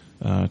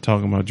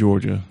talking about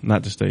Georgia,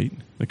 not the state,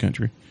 the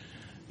country.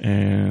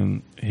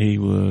 And he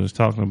was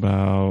talking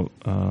about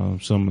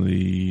some of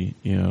the,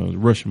 the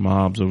Russian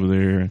mobs over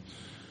there.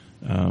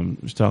 He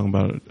was talking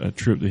about a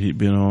trip that he'd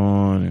been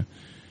on,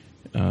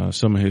 and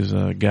some of his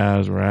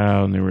guys were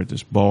out, and they were at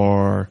this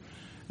bar,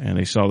 and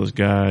they saw this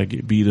guy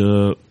get beat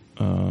up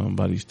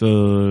by these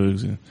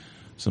thugs, and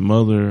some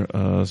other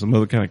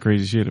kind of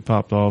crazy shit that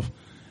popped off.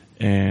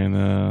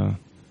 And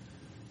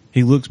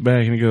he looks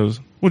back and he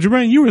goes, "Well,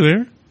 Jermaine, you were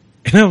there."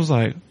 And I was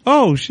like,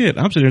 "Oh shit!"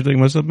 I'm sitting there thinking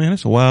to myself, "Man,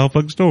 that's a wild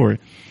fucking story."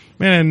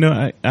 Man,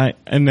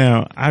 and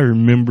now I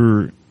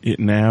remember it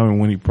now, and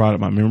when he brought up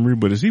my memory,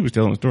 but as he was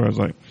telling the story, I was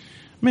like,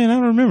 "Man, I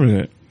don't remember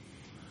that."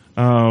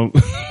 I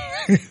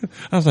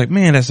was like,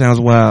 "Man, that sounds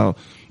wild."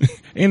 And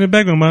in the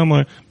back of my mind, I'm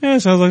like, "Man,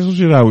 that sounds like some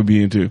shit I would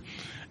be into."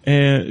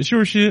 And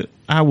sure shit,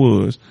 I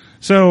was.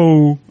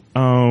 So,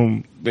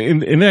 and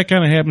that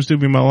kind of happens to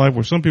me in my life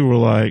where some people were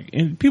like,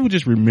 and people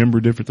just remember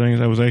different things.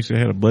 I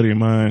had a buddy of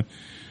mine,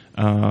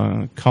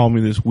 call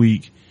me this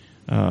week.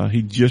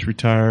 He just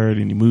retired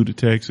and he moved to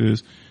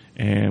Texas,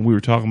 and we were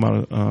talking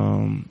about,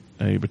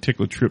 a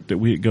particular trip that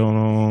we had gone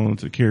on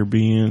to the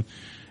Caribbean,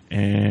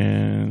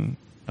 and,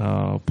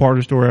 part of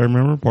the story I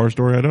remember, part of the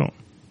story I don't.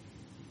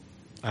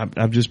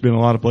 I've just been a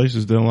lot of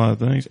places, done a lot of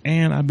things,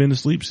 and I've been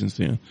asleep since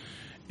then.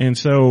 And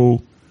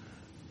so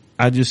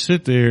I just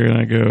sit there and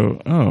I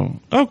go, "Oh,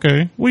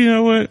 okay. Well, you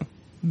know what?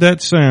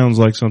 That sounds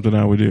like something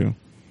I would do."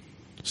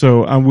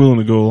 So I'm willing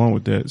to go along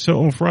with that.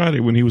 So on Friday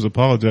when he was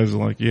apologizing,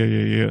 like,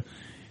 yeah.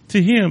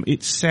 To him,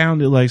 it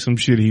sounded like some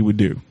shit he would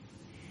do.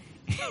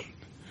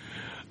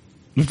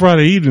 The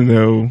Friday evening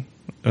though,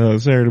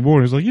 Saturday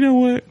morning, it's like, you know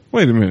what?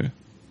 Wait a minute.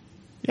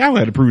 Y'all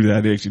had to prove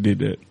that I actually did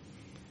that.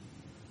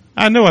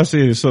 I know I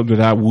said it's something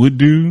that I would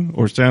do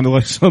or sounded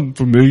like something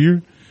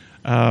familiar.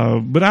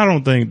 But I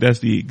don't think that's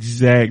the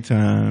exact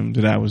time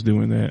that I was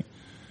doing that.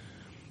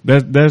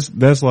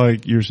 That's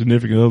like your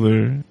significant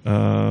other,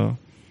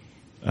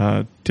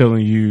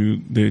 telling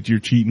you that you're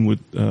cheating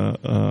with,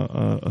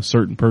 a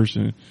certain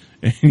person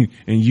and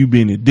you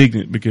being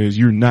indignant because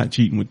you're not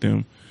cheating with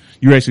them.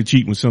 You're actually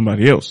cheating with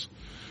somebody else.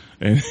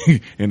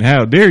 And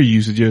how dare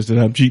you suggest that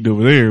I'm cheating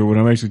over there when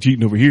I'm actually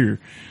cheating over here?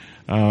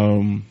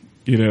 So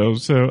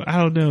I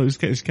don't know.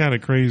 It's kind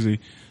of crazy.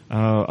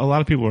 A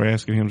lot of people are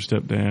asking him to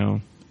step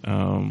down.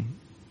 I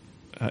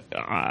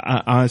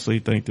honestly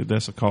think that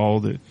that's a call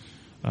that,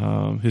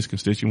 his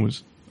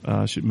constituents,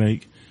 should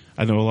make.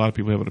 I know a lot of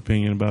people have an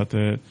opinion about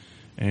that.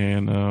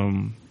 And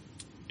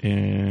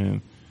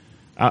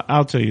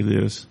I'll tell you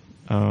this,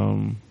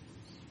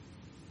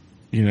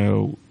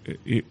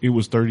 it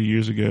was 30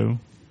 years ago,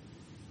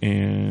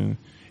 and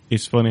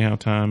it's funny how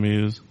time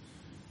is,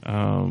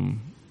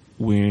 when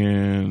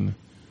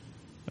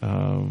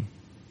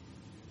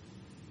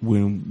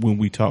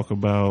we talk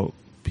about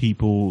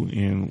people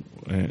and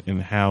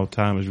how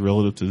time is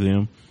relative to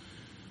them,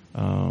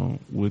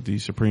 with the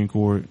Supreme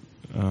Court,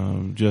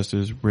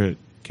 Justice Brett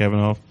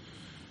Kavanaugh,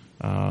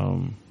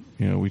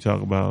 we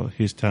talk about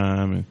his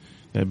time and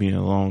that being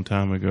a long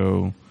time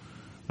ago.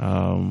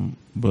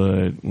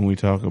 But when we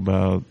talk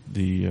about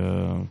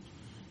the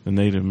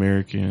Native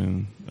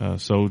American,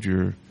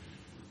 soldier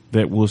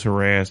that was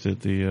harassed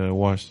at the,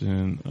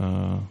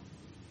 Washington,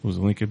 was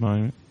it Lincoln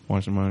Monument?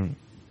 Washington Monument?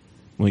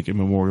 Lincoln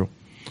Memorial.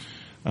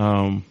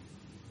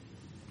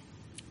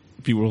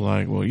 People were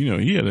like, well,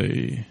 he had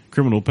a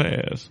criminal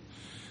past.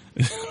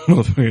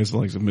 It's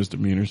like some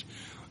misdemeanors,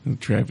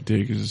 traffic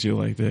tickets and shit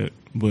like that.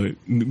 But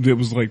it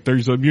was like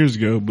 30-something years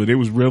ago, but it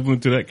was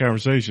relevant to that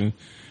conversation.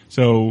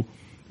 So,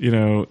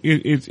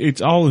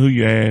 it's all who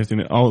you ask,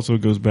 and it also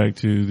goes back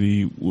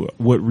to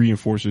what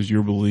reinforces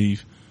your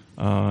belief,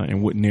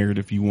 and what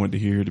narrative you want to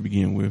hear to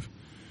begin with.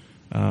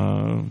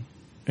 And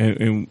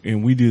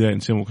we do that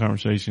in simple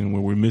conversation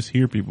where we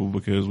mishear people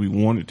because we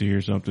wanted to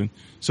hear something.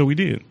 So we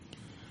did.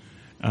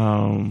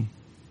 And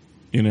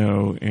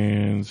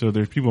so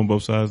there's people on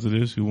both sides of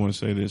this who want to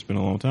say that it's been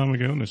a long time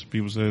ago, and there's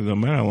people who say it doesn't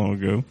matter how long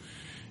ago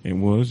it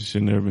was. It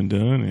should never been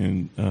done,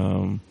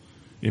 and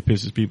it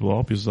pisses people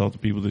off. Pisses off the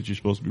people that you're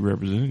supposed to be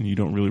representing, and you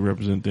don't really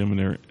represent them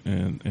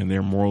and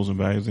their morals and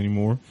values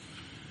anymore.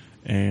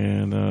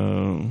 And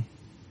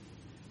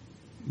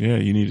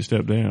you need to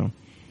step down.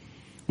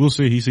 We'll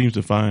see. He seems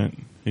defiant.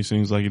 He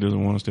seems like he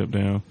doesn't want to step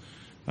down.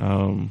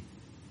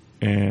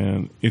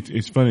 And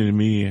it's funny to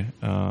me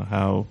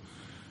how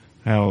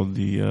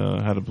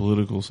the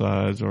political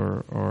sides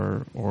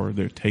or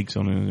their takes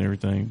on it and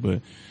everything.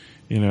 But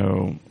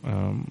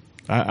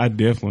I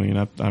definitely,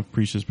 and I've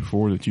preached this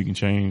before, that you can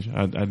change.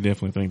 I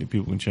definitely think that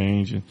people can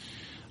change, and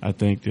I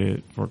think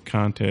that for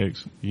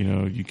context,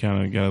 you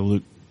kind of got to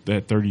look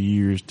that 30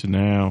 years to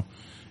now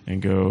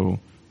and go,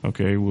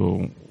 okay,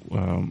 well,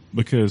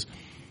 because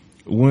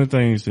one of the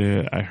things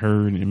that I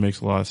heard, and it makes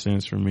a lot of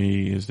sense for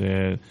me, is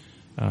that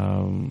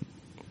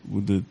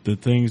the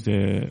things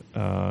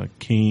that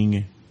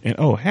King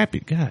and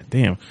happy, god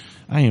damn,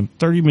 I am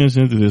 30 minutes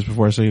into this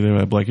before I say that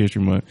about Black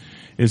History Month.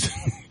 It's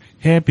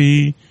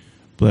happy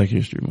Black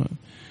History Month.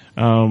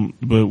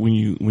 But when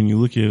you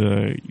look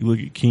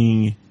at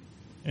King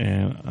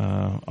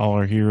and all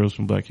our heroes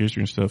from Black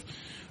history and stuff,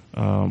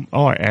 all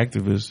our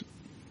activists,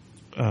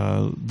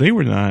 they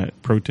were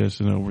not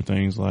protesting over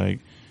things like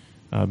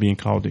being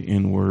called the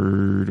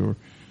N-word or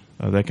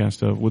that kind of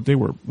stuff. What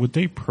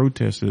they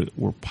protested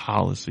were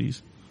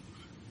policies,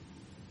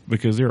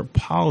 because there are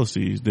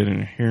policies that are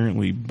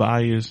inherently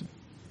biased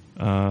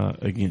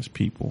against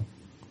people,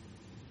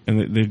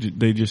 and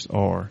they just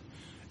are,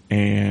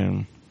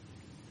 and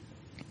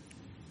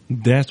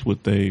that's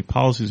what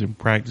policies and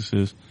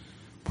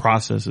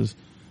processes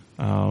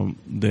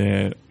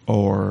that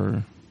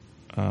are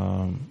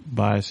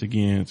biased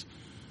against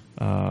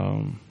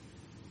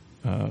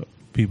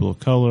people of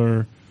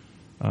color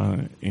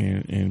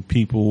and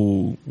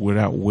people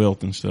without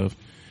wealth and stuff,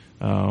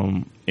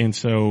 and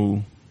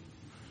so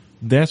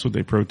that's what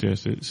they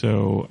protested.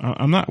 So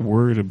I'm not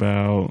worried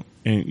about,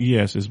 and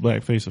yes, is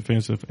blackface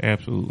offensive?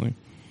 Absolutely.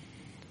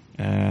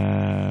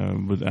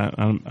 But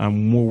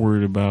I'm more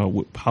worried about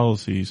what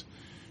policies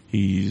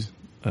he's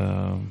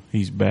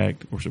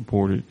backed or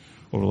supported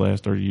over the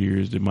last 30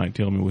 years that might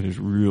tell me what his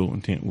real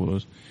intent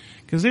was.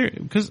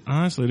 Because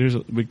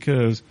honestly,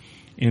 because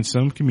in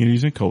some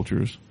communities and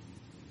cultures,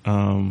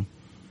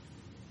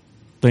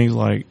 things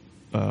like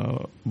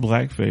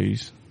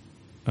blackface,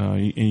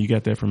 and you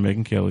got that from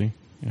Megyn Kelly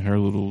and her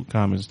little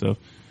comment stuff,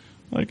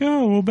 like,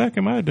 oh, well, back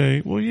in my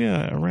day, well,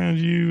 yeah, around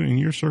you and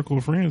your circle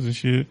of friends and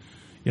shit,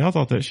 y'all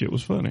thought that shit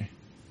was funny.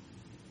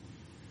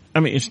 I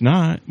mean, it's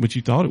not, but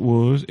you thought it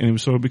was, and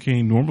so it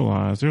became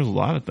normalized. There's a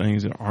lot of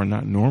things that are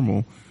not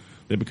normal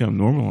that become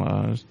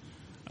normalized,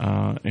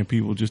 and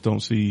people just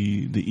don't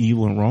see the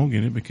evil and wrong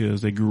in it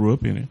because they grew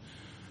up in it.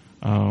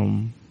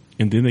 And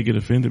then they get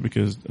offended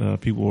because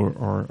people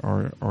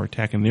are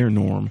attacking their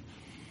norm.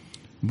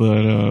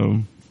 But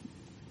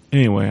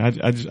anyway,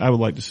 I would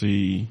like to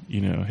see,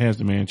 has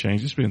the man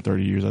changed? It's been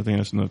 30 years. I think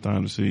that's enough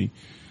time to see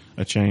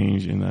a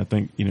change, and I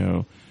think,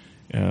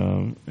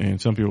 and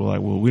some people are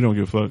like, well, we don't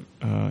give a fuck.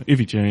 If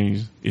he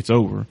changed, it's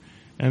over.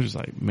 And I'm just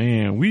like,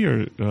 man, we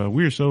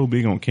are so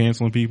big on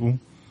canceling people.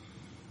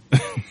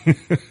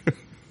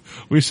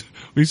 we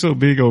so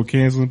big on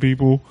canceling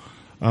people,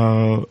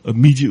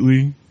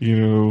 immediately,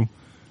 and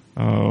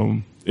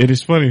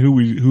it's funny who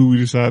we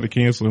decide to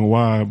cancel and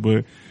why,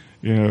 but,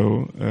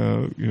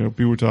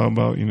 people were talking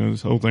about,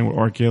 this whole thing with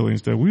R. Kelly and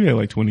stuff. We had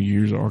like 20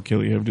 years of R.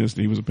 Kelly evidence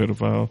that he was a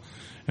pedophile.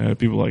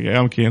 People were like, yeah,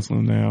 I'm canceling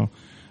him now.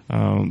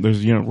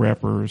 There's a young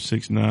rapper,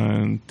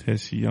 6ix9ine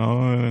Tessian,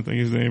 I think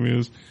his name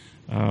is,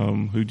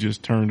 who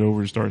just turned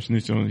over and started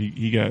snitching on.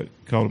 He got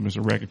called him as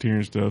a racketeer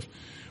and stuff,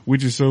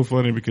 which is so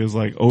funny because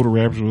like older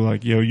rappers were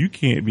like, yo, you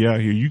can't be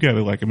out here. You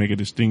gotta like make a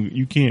distinct,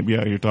 you can't be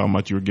out here talking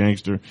about you're a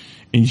gangster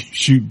and you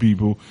shoot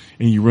people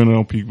and you run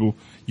on people.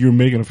 You're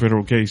making a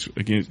federal case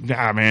against, man,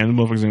 the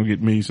motherfucker's gonna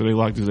get me. So they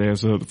locked his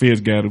ass up. The feds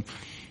got him.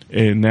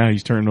 And now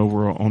he's turning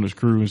over on his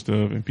crew and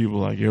stuff, and people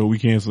are like, yo, we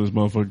cancel this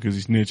motherfucker because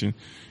he's snitching.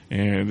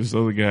 And this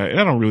other guy,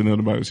 I don't really know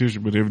about his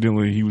history, but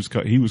evidently he was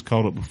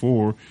caught up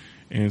before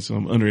and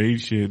some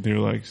underage shit. They're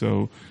like,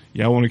 so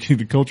y'all want to keep,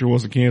 the culture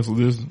wants to cancel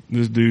this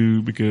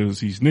dude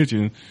because he's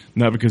snitching,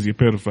 not because he's a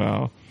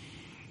pedophile.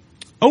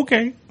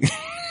 Okay.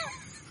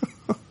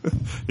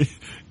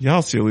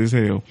 Y'all silly as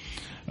hell.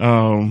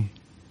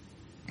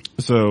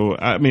 So,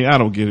 I mean, I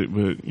don't get it,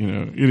 but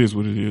it is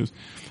what it is.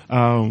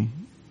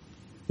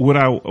 What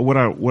I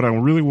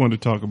really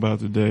wanted to talk about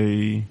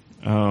today,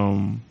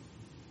 I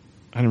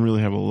didn't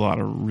really have a lot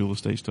of real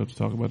estate stuff to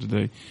talk about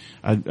today.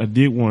 I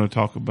did want to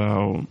talk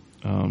about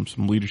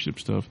some leadership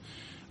stuff.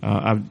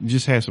 I've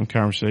just had some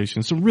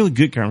conversations, some really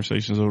good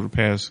conversations over the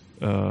past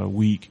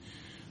week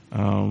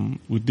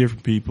with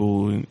different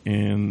people,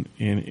 and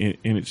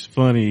it's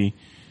funny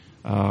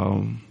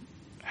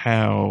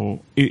how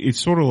it's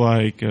sort of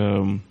like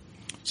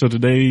So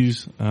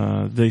today's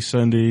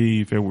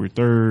Sunday, February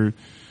 3rd.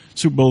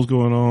 Super Bowl's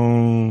going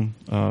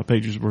on.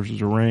 Patriots versus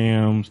the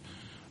Rams.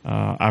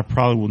 I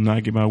probably will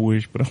not get my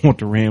wish, but I want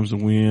the Rams to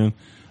win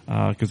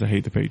because I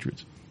hate the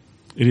Patriots.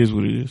 It is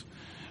what it is.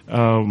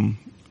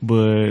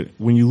 But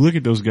when you look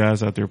at those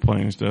guys out there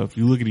playing and stuff,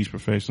 you look at these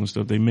professional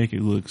stuff, they make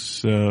it look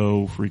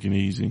so freaking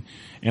easy.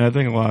 And I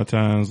think a lot of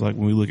times, like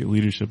when we look at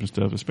leadership and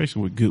stuff,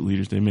 especially with good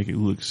leaders, they make it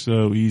look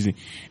so easy.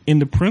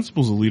 And the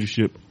principles of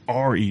leadership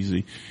are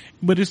easy.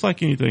 But it's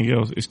like anything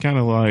else. It's kind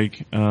of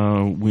like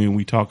when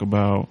we talk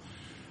about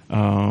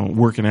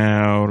working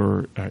out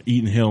or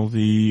eating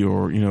healthy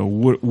or,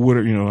 what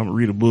are, I'm going to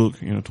read a book,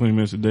 20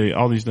 minutes a day,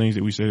 all these things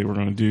that we say that we're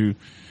going to do.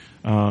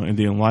 And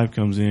then life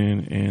comes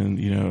in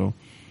and,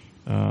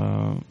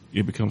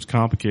 it becomes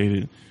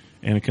complicated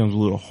and it becomes a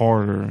little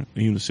harder.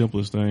 Even the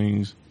simplest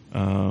things,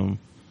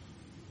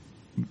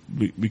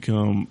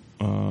 become,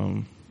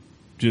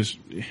 just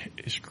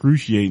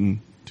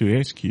excruciating to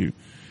execute.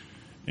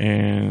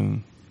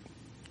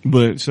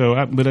 But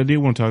I did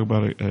want to talk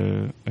about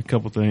a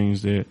couple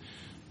things that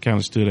kind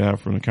of stood out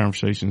from the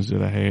conversations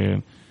that I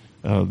had,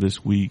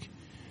 this week,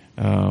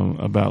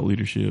 about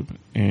leadership.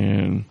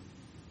 And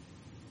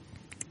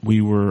we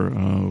were,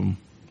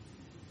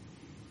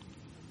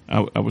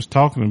 I was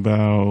talking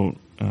about,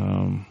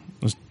 I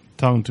was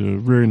talking to a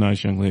very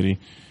nice young lady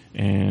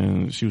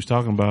and she was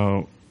talking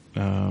about,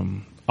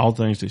 all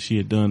things that she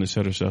had done to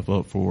set herself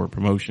up for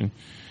promotion.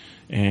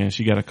 And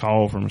she got a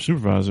call from her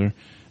supervisor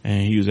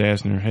and he was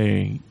asking her,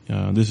 hey,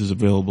 this is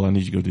available. I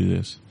need you to go do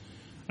this.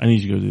 I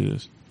need you to go do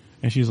this.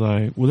 And she's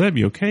like, well, that'd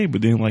be okay.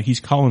 But then like he's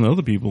calling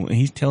other people and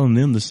he's telling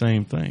them the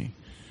same thing.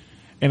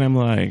 And I'm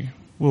like,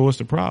 well, what's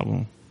the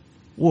problem?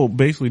 Well,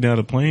 basically now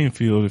the playing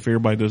field, if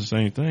everybody does the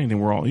same thing, then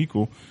we're all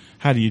equal.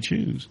 How do you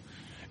choose?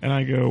 And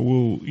I go,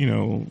 well,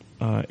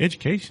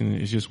 education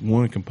is just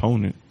one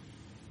component,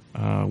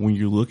 when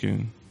you're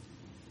looking,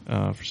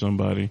 for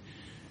somebody.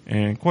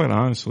 And quite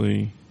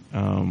honestly,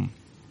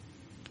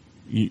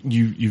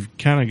 you've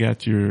kind of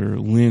got your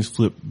lens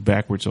flipped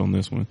backwards on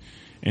this one.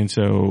 And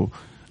so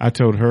I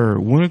told her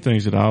one of the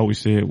things that I always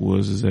said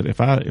is that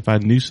if I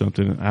knew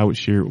something, I would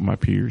share it with my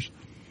peers.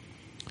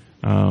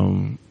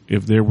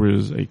 If there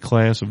was a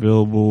class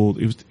available,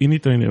 if it was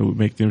anything that would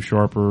make them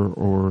sharper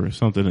or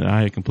something that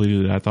I had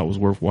completed that I thought was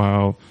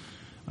worthwhile,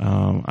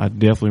 I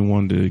definitely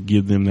wanted to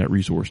give them that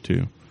resource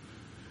too.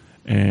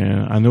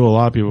 And I know a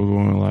lot of people are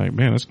going like,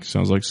 man, this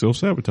sounds like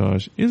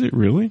self-sabotage. Is it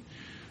really?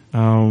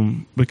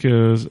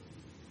 Because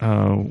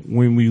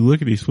when we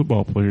look at these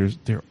football players,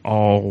 they're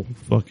all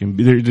fucking,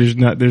 there's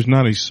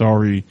not a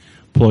sorry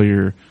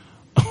player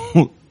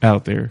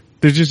out there.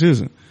 There just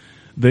isn't.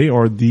 They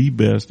are the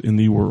best in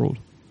the world.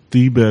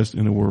 The best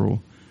in the world.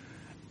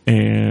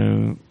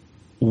 And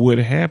what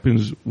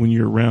happens when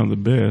you're around the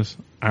best,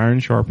 iron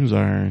sharpens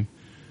iron,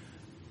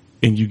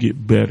 and you get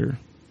better.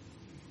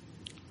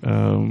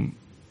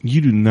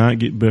 You do not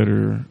get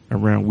better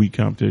around weak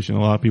competition. A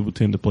lot of people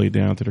tend to play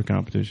down to their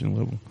competition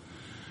level.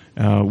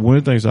 One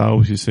of the things I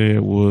always said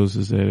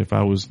is that if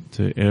I was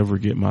to ever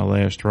get my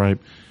last stripe,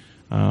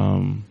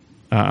 I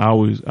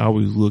always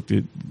looked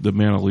at the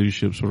man of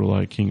leadership sort of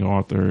like King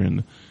Arthur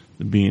and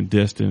being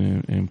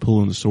destined and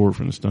pulling the sword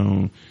from the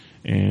stone.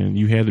 And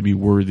you had to be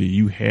worthy.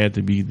 You had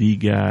to be the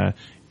guy.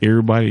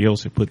 Everybody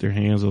else had put their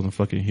hands on the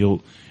fucking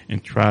hilt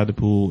and tried to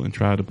pull and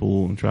tried to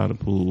pull and tried to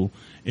pull.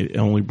 It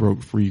only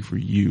broke free for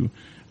you.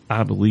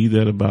 I believe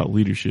that about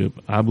leadership.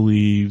 I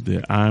believe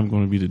that I'm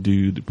going to be the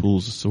dude that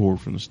pulls the sword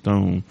from the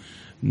stone,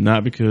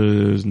 not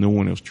because no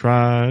one else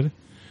tried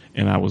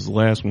and I was the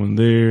last one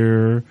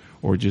there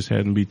or just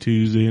hadn't be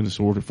Tuesday and the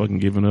sword had fucking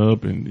given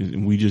up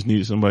and we just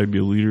needed somebody to be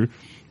a leader,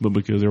 but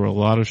because there were a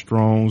lot of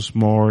strong,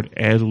 smart,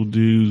 agile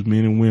dudes,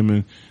 men and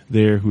women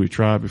there who had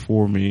tried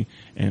before me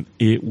and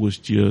it was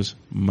just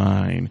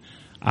mine.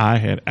 I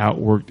had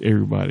outworked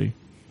everybody.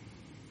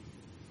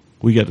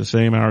 We got the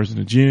same hours in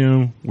the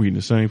gym. We eating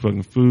the same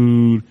fucking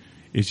food.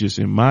 It's just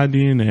in my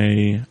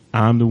DNA.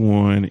 I'm the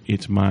one.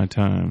 It's my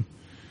time.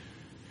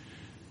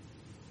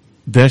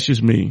 That's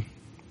just me.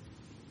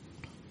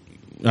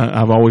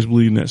 I've always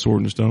believed in that sword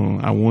in the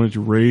stone. I wanted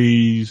to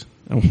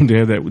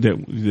have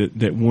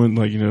that one,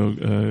 like,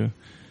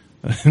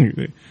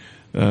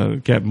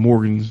 Captain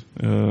Morgan's,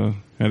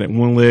 had that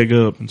one leg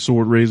up and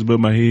sword raised above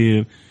my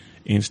head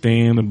and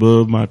stand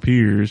above my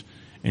peers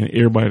and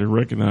everybody to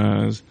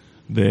recognize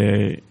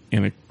that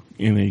in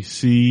a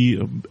sea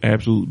of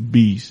absolute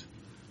beasts,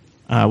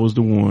 I was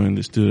the one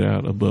that stood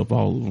out above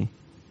all of them.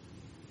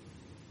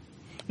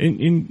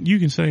 And you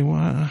can say,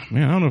 well,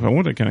 man, I don't know if I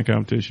want that kind of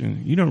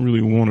competition. You don't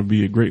really want to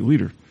be a great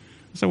leader.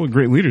 That's not what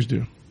great leaders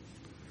do.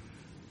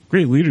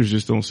 Great leaders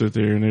just don't sit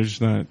there and they're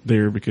just not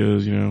there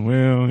because,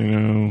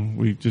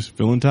 we just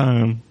filling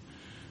time.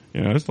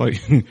 It's like,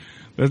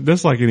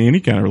 that's like in any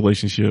kind of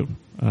relationship,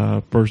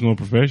 personal,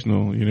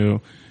 professional,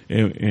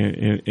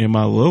 in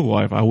my love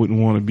life, I wouldn't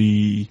want to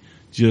be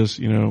just,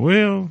 you know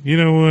what?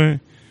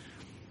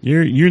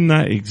 You're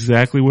not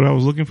exactly what I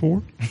was looking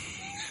for,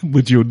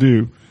 but you'll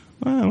do.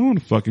 I don't want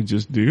to fucking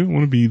just do. I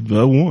want to be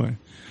the one.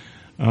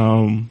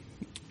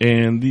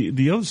 And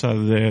the other side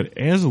of that,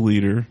 as a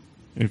leader,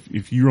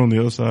 if you're on the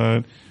other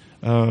side,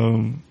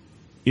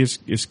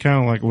 it's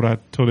kind of like what I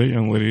told that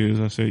young lady is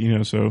I said,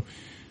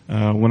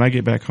 when I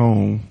get back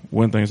home,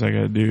 one of the things I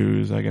got to do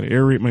is I got to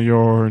aerate my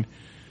yard.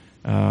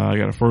 I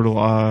got to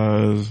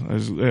fertilize. I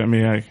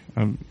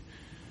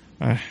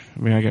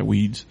got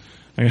weeds.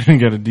 I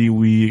got to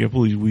de-weed. I got to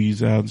pull these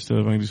weeds out and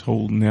stuff. I can just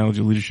hold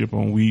analogy leadership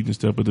on weeds and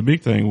stuff. But the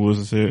big thing was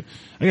I said,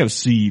 I got to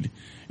seed.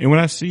 And when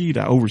I seed,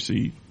 I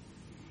overseed.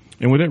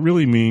 And what that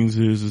really means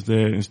is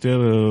that instead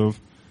of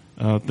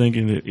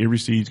thinking that every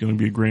seed is going to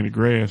be a grain of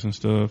grass and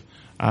stuff,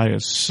 I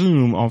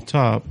assume off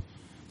top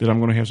that I'm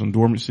going to have some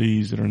dormant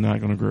seeds that are not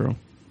going to grow.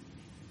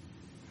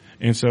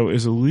 And so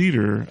as a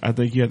leader, I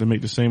think you have to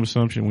make the same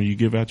assumption when you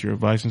give out your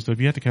advice and stuff.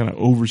 You have to kind of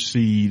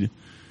overseed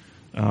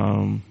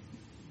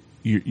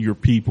your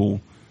people.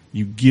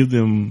 You give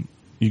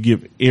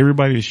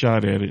everybody a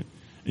shot at it,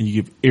 and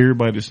you give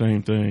everybody the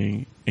same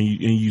thing, and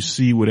you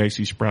see what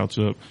actually sprouts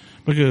up.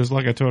 Because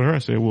like I told her, I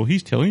said, well,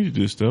 he's telling you to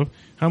do this stuff.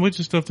 How much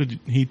of stuff did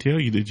he tell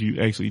you that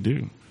you actually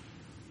do?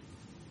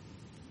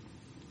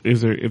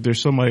 If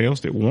there's somebody else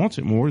that wants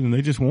it more, then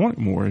they just want it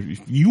more.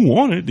 If you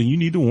want it, then you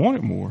need to want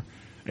it more.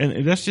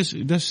 And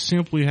that's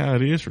simply how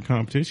it is for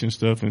competition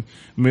stuff. And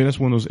that's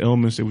one of those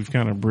elements that we've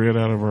kind of bred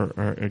out of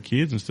our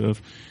kids and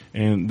stuff.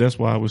 And that's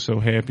why I was so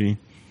happy.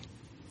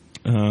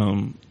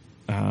 And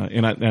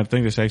I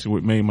think that's actually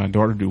what made my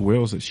daughter do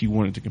well, is that she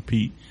wanted to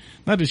compete.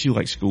 Not that she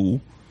likes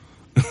school,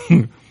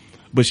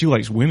 but she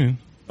likes winning.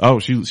 Oh,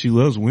 she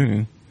loves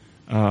winning.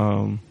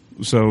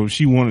 So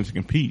she wanted to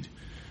compete.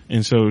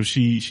 And so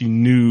she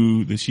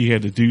knew that she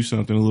had to do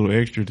something a little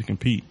extra to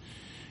compete.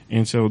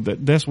 And so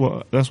that's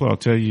what I'll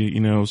tell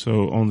you,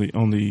 so on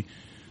the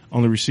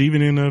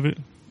receiving end of it,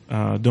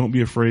 don't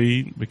be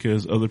afraid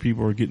because other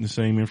people are getting the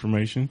same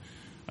information.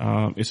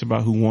 It's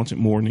about who wants it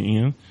more in the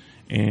end.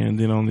 And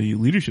then on the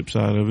leadership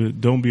side of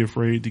it, don't be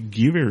afraid to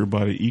give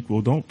everybody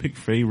equal. Don't pick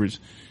favorites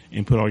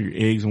and put all your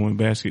eggs in one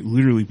basket,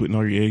 literally putting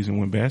all your eggs in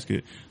one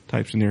basket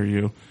type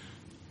scenario.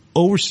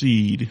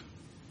 Overseed.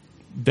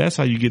 That's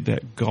how you get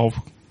that golf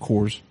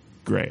course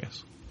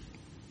grass.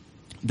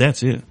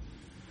 That's it.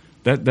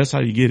 That's how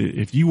you get it.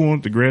 If you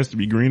want the grass to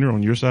be greener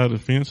on your side of the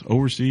fence,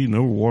 overseed and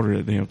overwater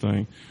that damn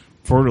thing.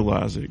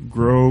 Fertilize it.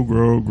 Grow.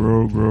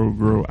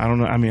 I don't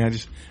know.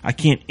 I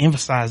can't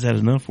emphasize that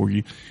enough for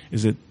you,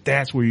 is that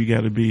that's where you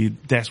got to be.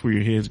 That's where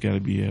your head's got to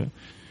be at.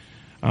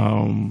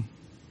 And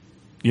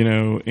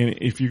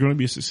if you're going to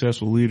be a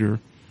successful leader,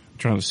 I'm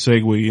trying to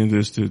segue into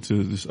this to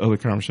this other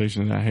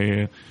conversation that I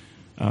had.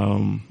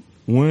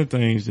 One of the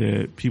things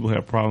that people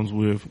have problems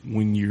with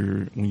when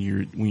you're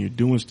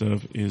doing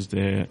stuff is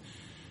that,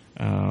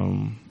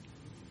 a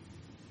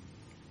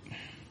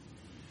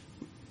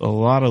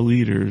lot of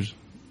leaders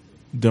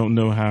don't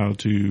know how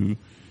to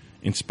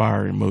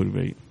inspire and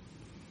motivate.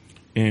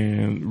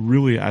 And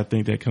really, I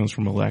think that comes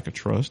from a lack of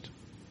trust.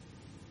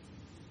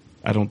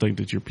 I don't think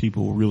that your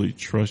people really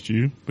trust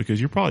you because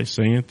you're probably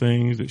saying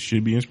things that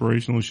should be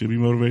inspirational, should be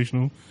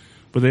motivational,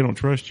 but they don't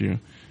trust you.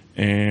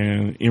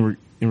 And in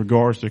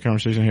regards to the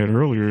conversation I had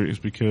earlier, it's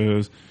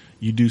because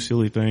you do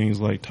silly things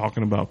like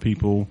talking about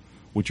people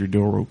with your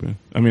door open.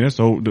 That's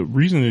the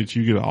reason that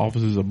you get an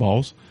office as a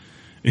boss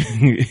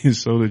is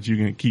so that you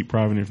can keep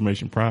private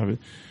information private.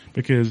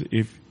 Because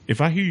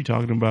if I hear you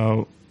talking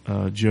about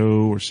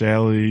Joe or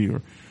Sally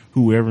or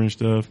whoever and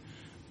stuff,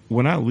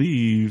 when I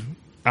leave,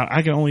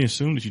 I can only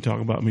assume that you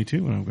talk about me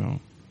too when I'm gone.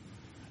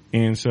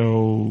 And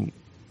so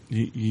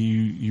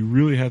you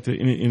really have to,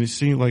 and it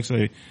seems like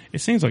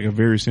a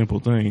very simple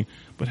thing,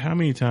 but how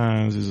many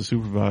times as a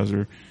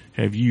supervisor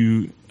have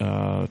you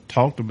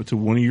talked to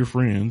one of your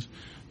friends,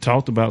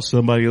 talked about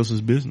somebody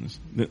else's business?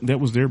 That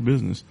was their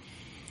business.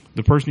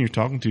 The person you're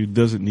talking to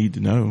doesn't need to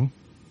know.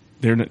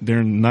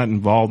 They're not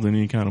involved in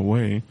any kind of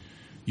way.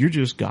 You're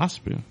just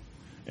gossiping.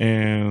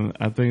 And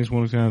I think it's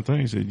one of the kind of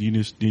things that you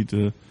just need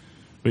to,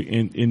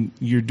 and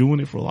you're doing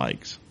it for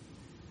likes.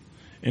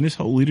 And this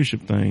whole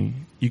leadership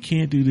thing, you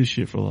can't do this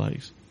shit for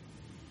likes.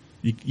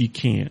 You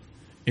can't.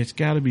 It's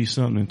got to be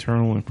something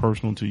internal and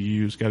personal to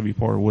you. It's got to be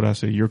part of what I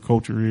say your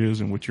culture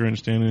is and what you're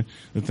understanding,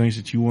 the things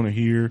that you want to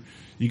hear.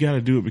 You got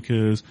to do it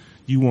because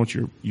you want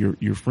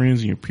your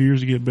friends and your peers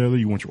to get better.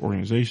 You want your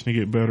organization to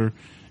get better,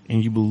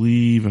 and you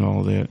believe in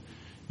all that.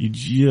 You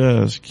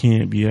just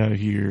can't be out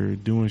here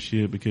doing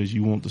shit because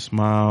you want the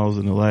smiles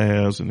and the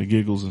laughs and the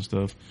giggles and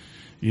stuff.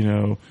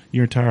 Your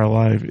entire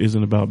life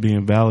isn't about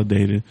being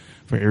validated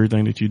for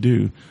everything that you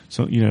do.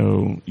 So,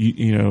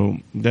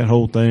 that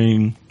whole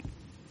thing,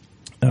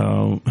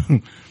 my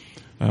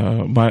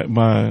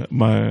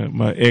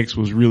ex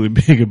was really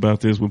big about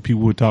this when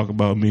people would talk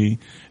about me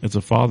as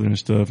a father and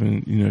stuff.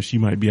 And, she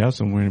might be out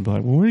somewhere and be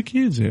like, well, where are the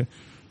kids at?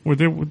 Where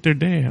they're with their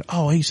dad.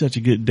 Oh, he's such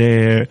a good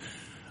dad.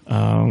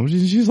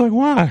 She's like,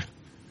 why?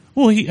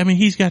 Well,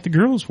 he's got the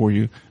girls for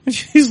you. And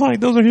she's like,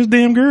 those are his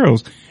damn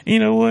girls. And you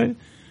know what?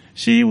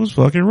 She was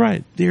fucking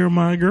right. They're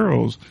my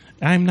girls.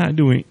 I'm not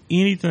doing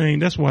anything.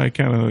 That's why I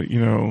kind of,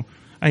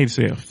 I hate to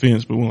say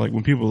offense, but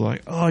when people are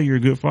like, oh, you're a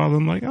good father,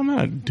 I'm like, I'm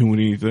not doing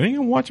anything.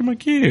 I'm watching my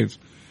kids.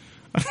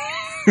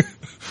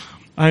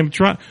 I'm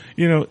trying,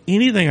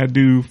 anything I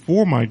do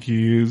for my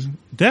kids,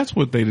 that's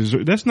what they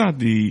deserve. That's not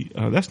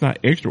that's not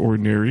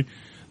extraordinary.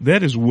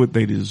 That is what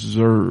they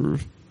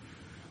deserve.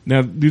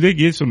 Now, do they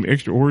get some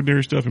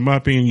extraordinary stuff? In my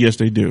opinion, yes,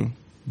 they do.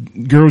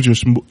 Girls, you're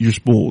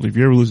spoiled. If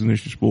you ever listen to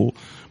this, you're spoiled.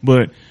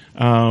 But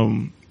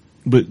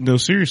no,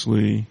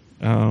 seriously,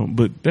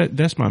 but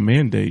that's my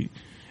mandate.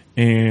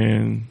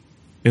 And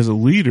as a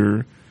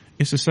leader,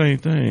 it's the same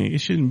thing. You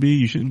shouldn't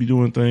be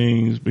doing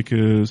things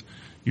because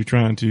you're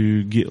trying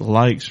to get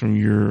likes from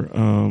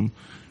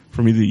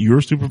from either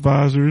your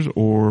supervisors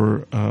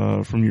or,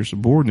 from your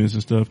subordinates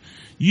and stuff.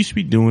 You should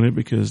be doing it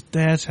because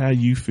that's how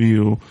you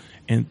feel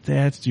and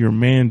that's your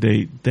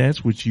mandate.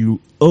 That's what you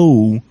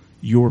owe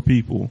your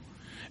people.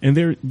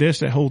 And that's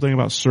that whole thing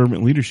about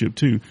servant leadership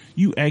too.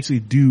 You actually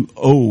do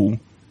owe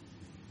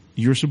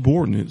your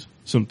subordinates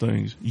some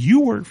things.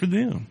 You work for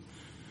them.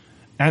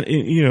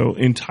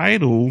 In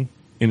title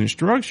and in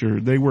structure,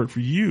 they work for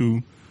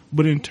you,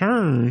 but in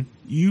turn,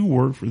 you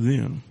work for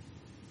them.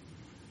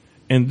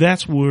 And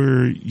that's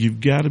where you've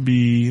got to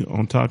be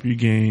on top of your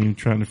game,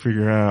 trying to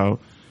figure out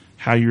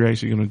how you're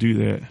actually going to do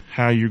that,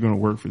 how you're going to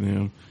work for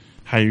them,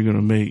 how you're going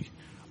to make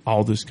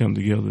all this come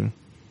together.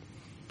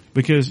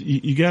 Because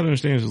you got to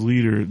understand as a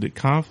leader that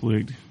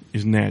conflict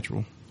is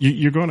natural.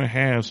 You're going to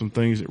have some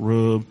things that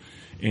rub,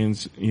 and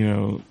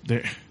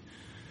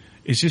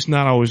it's just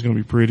not always going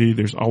to be pretty.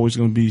 There's always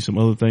going to be some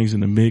other things in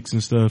the mix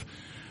and stuff.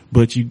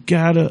 But you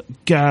gotta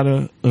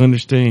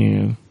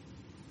understand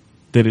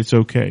that it's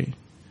okay.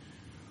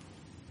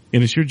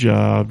 And it's your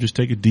job. Just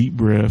take a deep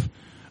breath.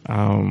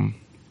 In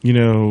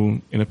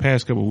the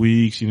past couple of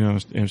weeks, I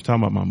was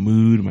talking about my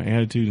mood and my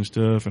attitude and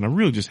stuff, and I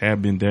really just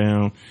have been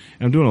down.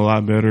 And I'm doing a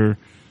lot better,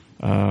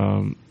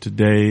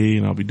 today,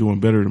 and I'll be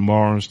doing better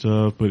tomorrow and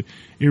stuff. But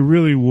it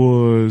really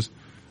was,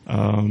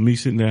 me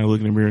sitting down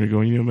looking in the mirror and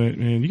going,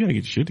 man, you gotta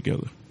get your shit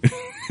together.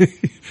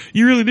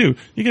 You really do.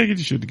 You gotta get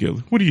your shit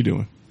together. What are you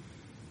doing?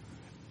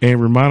 And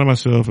reminding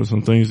myself of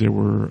some things that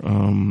were,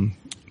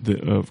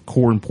 of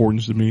core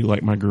importance to me,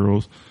 like my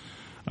girls.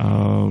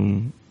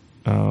 And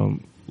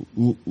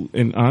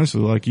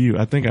honestly, like you,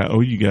 I think I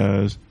owe you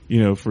guys,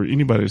 for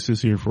anybody that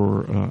sits here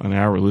for an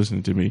hour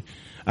listening to me,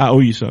 I owe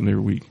you something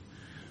every week.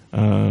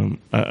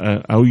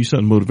 I owe you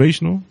something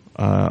motivational.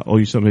 I owe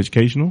you something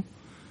educational.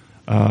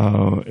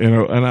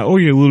 And I owe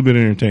you a little bit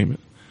of entertainment.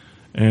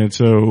 And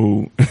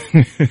so,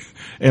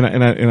 and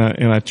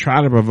I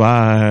try to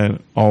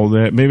provide all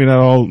that. Maybe not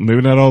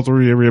all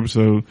three every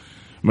episode.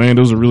 Man,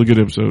 those are really good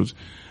episodes.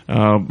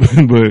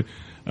 But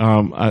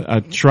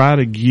I try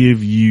to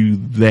give you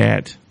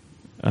that,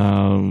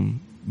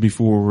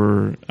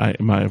 before I end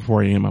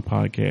my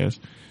podcast.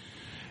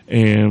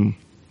 And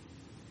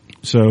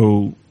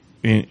so,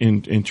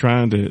 in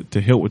trying to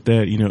help with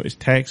that, it's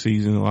tax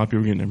season. A lot of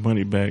people are getting their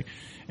money back.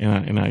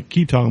 And I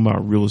keep talking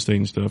about real estate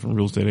and stuff and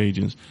real estate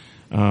agents.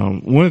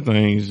 One of the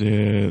things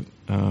that,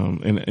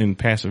 and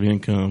passive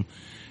income,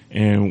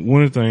 and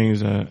one of the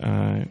things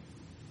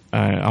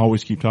I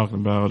always keep talking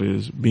about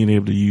is being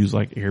able to use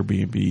like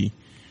Airbnb,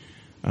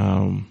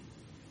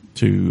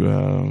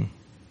 to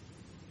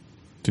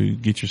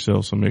get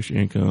yourself some extra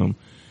income.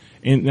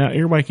 And now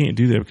everybody can't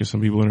do that because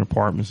some people are in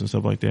apartments and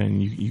stuff like that,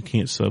 and you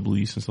can't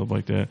sublease and stuff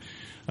like that.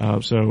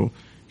 So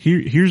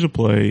here's a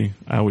play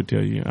I would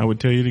tell you. I would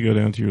tell you to go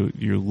down to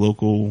your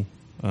local,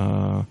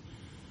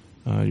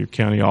 your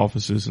county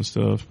offices and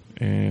stuff,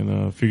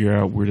 and figure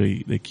out where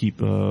they keep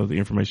the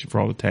information for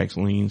all the tax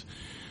liens.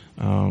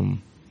 I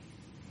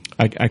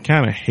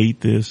kind of hate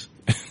this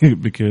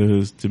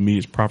because to me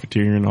it's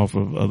profiteering off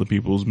of other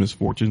people's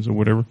misfortunes or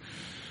whatever.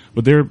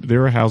 But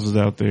there are houses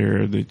out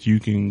there that you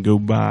can go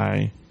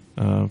buy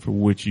for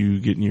what you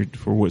get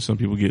for what some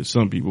people get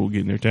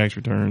in their tax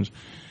returns.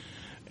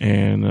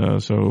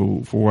 And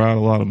so for a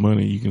lot of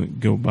money, you can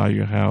go buy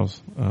your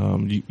house.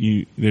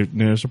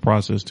 There's a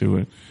process to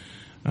it.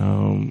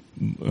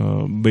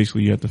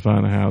 Basically you have to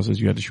find the houses,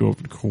 you have to show up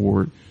to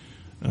court,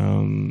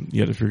 you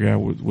have to figure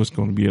out what's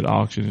going to be at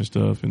auction and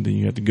stuff, and then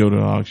you have to go to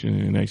the auction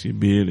and actually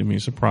bid. I mean,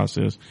 it's a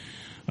process.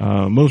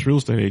 Most real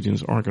estate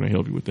agents aren't going to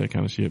help you with that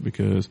kind of shit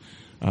because,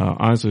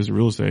 honestly, as a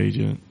real estate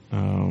agent,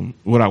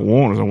 what I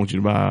want is I want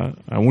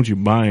you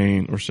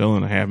buying or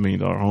selling a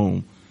 $500,000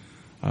 home,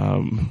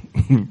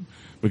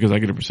 because I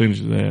get a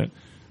percentage of that.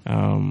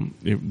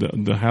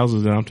 If the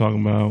houses that I'm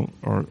talking about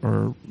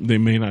are they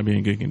may not be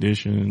in good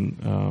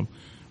condition,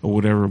 or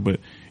whatever,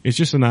 but it's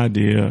just an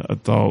idea, a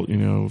thought,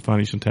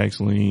 finding some tax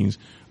liens,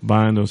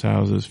 buying those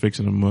houses,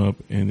 fixing them up,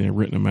 and then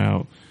renting them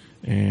out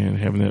and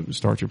having that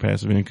start your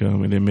passive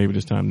income. And then maybe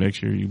this time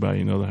next year you buy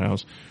another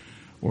house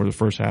or the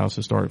first house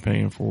and start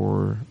paying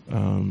for,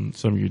 some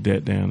of your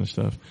debt down and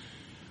stuff.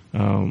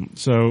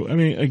 So, I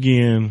mean,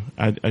 again,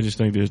 I just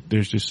think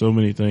there's just so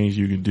many things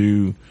you can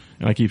do.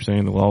 And I keep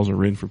saying the laws are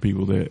written for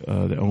people that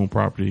own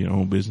property and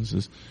own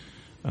businesses.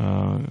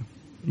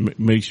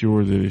 Make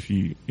sure that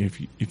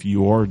if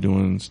you are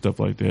doing stuff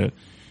like that,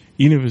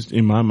 even if it's,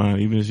 in my mind,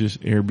 even if it's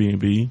just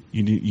Airbnb,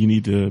 you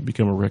need to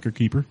become a record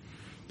keeper.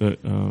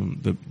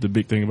 The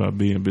big thing about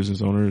being a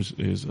business owner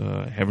is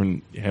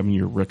having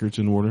your records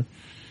in order.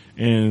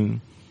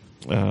 And,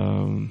 I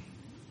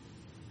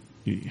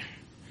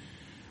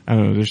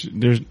don't know,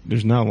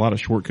 there's not a lot of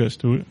shortcuts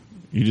to it.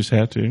 You just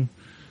have to.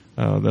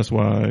 That's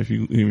why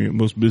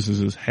most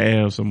businesses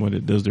have someone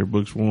that does their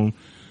books for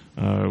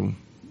them.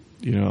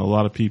 A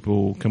lot of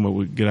people come up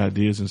with good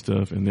ideas and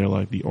stuff, and they're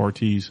like the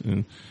RTs,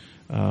 and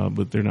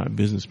but they're not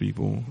business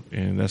people,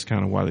 and that's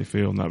kind of why they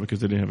fail. Not because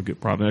they didn't have a good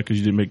product, not because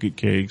you didn't make good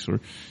cakes, or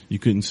you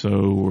couldn't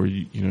sew, or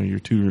your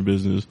tutoring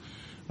business.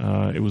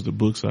 It was the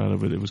book side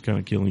of it that was kind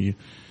of killing you.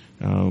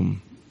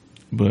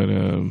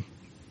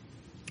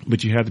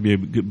 But you have to be a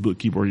good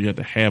bookkeeper, or you have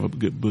to have a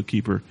good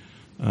bookkeeper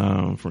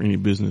for any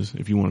business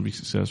if you want to be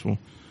successful.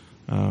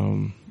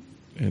 And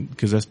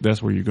because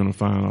that's where you're going to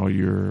find all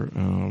your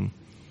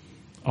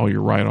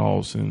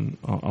write-offs and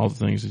all the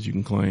things that you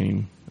can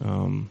claim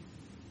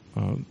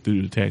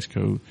through the tax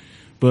code.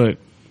 But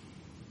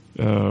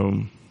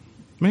man,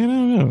 I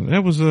don't know.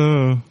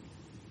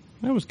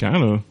 That was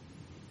kind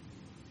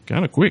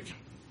of quick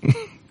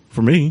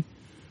for me.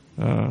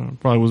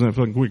 Probably wasn't that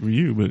fucking quick for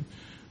you, but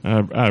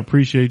I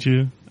appreciate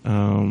you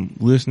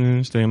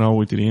listening, staying all the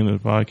way to the end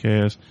of the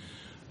podcast.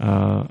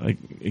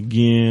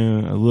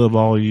 Again, I love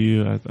all of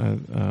you.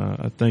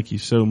 I thank you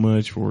so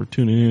much for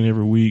tuning in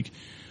every week.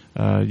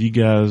 You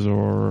guys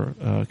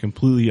are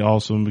completely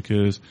awesome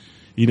because,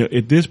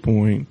 at this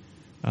point,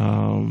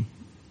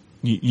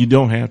 you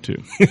don't have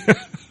to.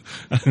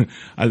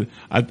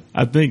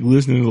 I think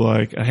listening to,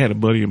 I had a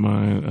buddy of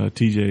mine,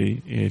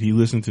 TJ, and he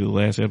listened to the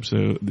last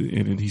episode,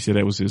 and he said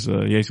that was his,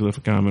 he actually left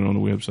a comment on the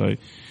website,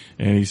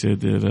 and he said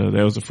that,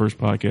 that was the first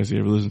podcast he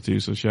ever listened to.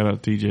 So shout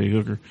out to TJ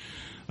Hooker.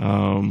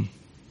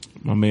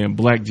 My man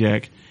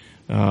Blackjack.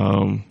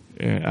 And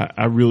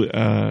I really,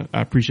 I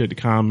appreciate the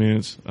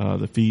comments,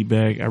 the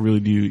feedback. I really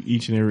do,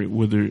 each and every,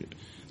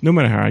 no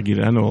matter how I get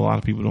it. I know a lot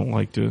of people don't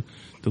like to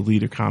leave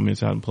their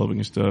comments out in public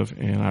and stuff,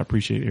 and I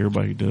appreciate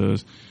everybody who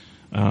does.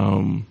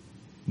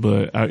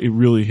 But it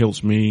really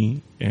helps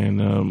me.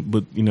 And,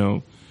 but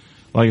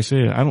like I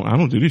said, I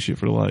don't do this shit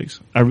for the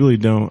likes. I really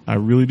don't. I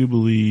really do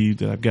believe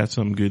that I've got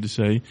something good to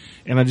say,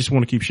 and I just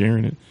want to keep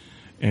sharing it.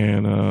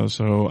 And,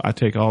 so I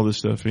take all this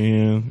stuff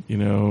in,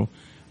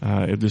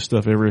 if this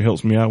stuff ever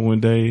helps me out one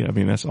day, I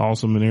mean, that's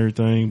awesome and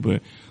everything.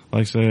 But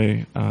like I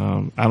say,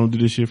 I don't do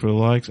this shit for the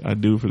likes. I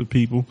do it for the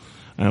people.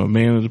 I'm a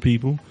man of the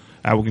people.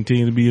 I will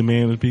continue to be a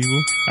man of the people.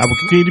 I will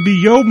continue to be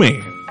your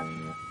man.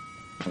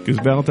 Because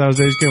Valentine's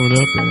Day is coming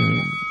up,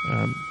 and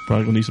I'm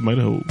probably going to need somebody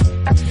to hold.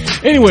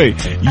 Anyway,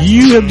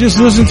 you have just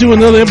listened to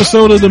another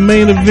episode of The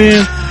Main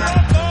Event.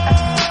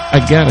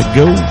 I gotta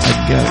go.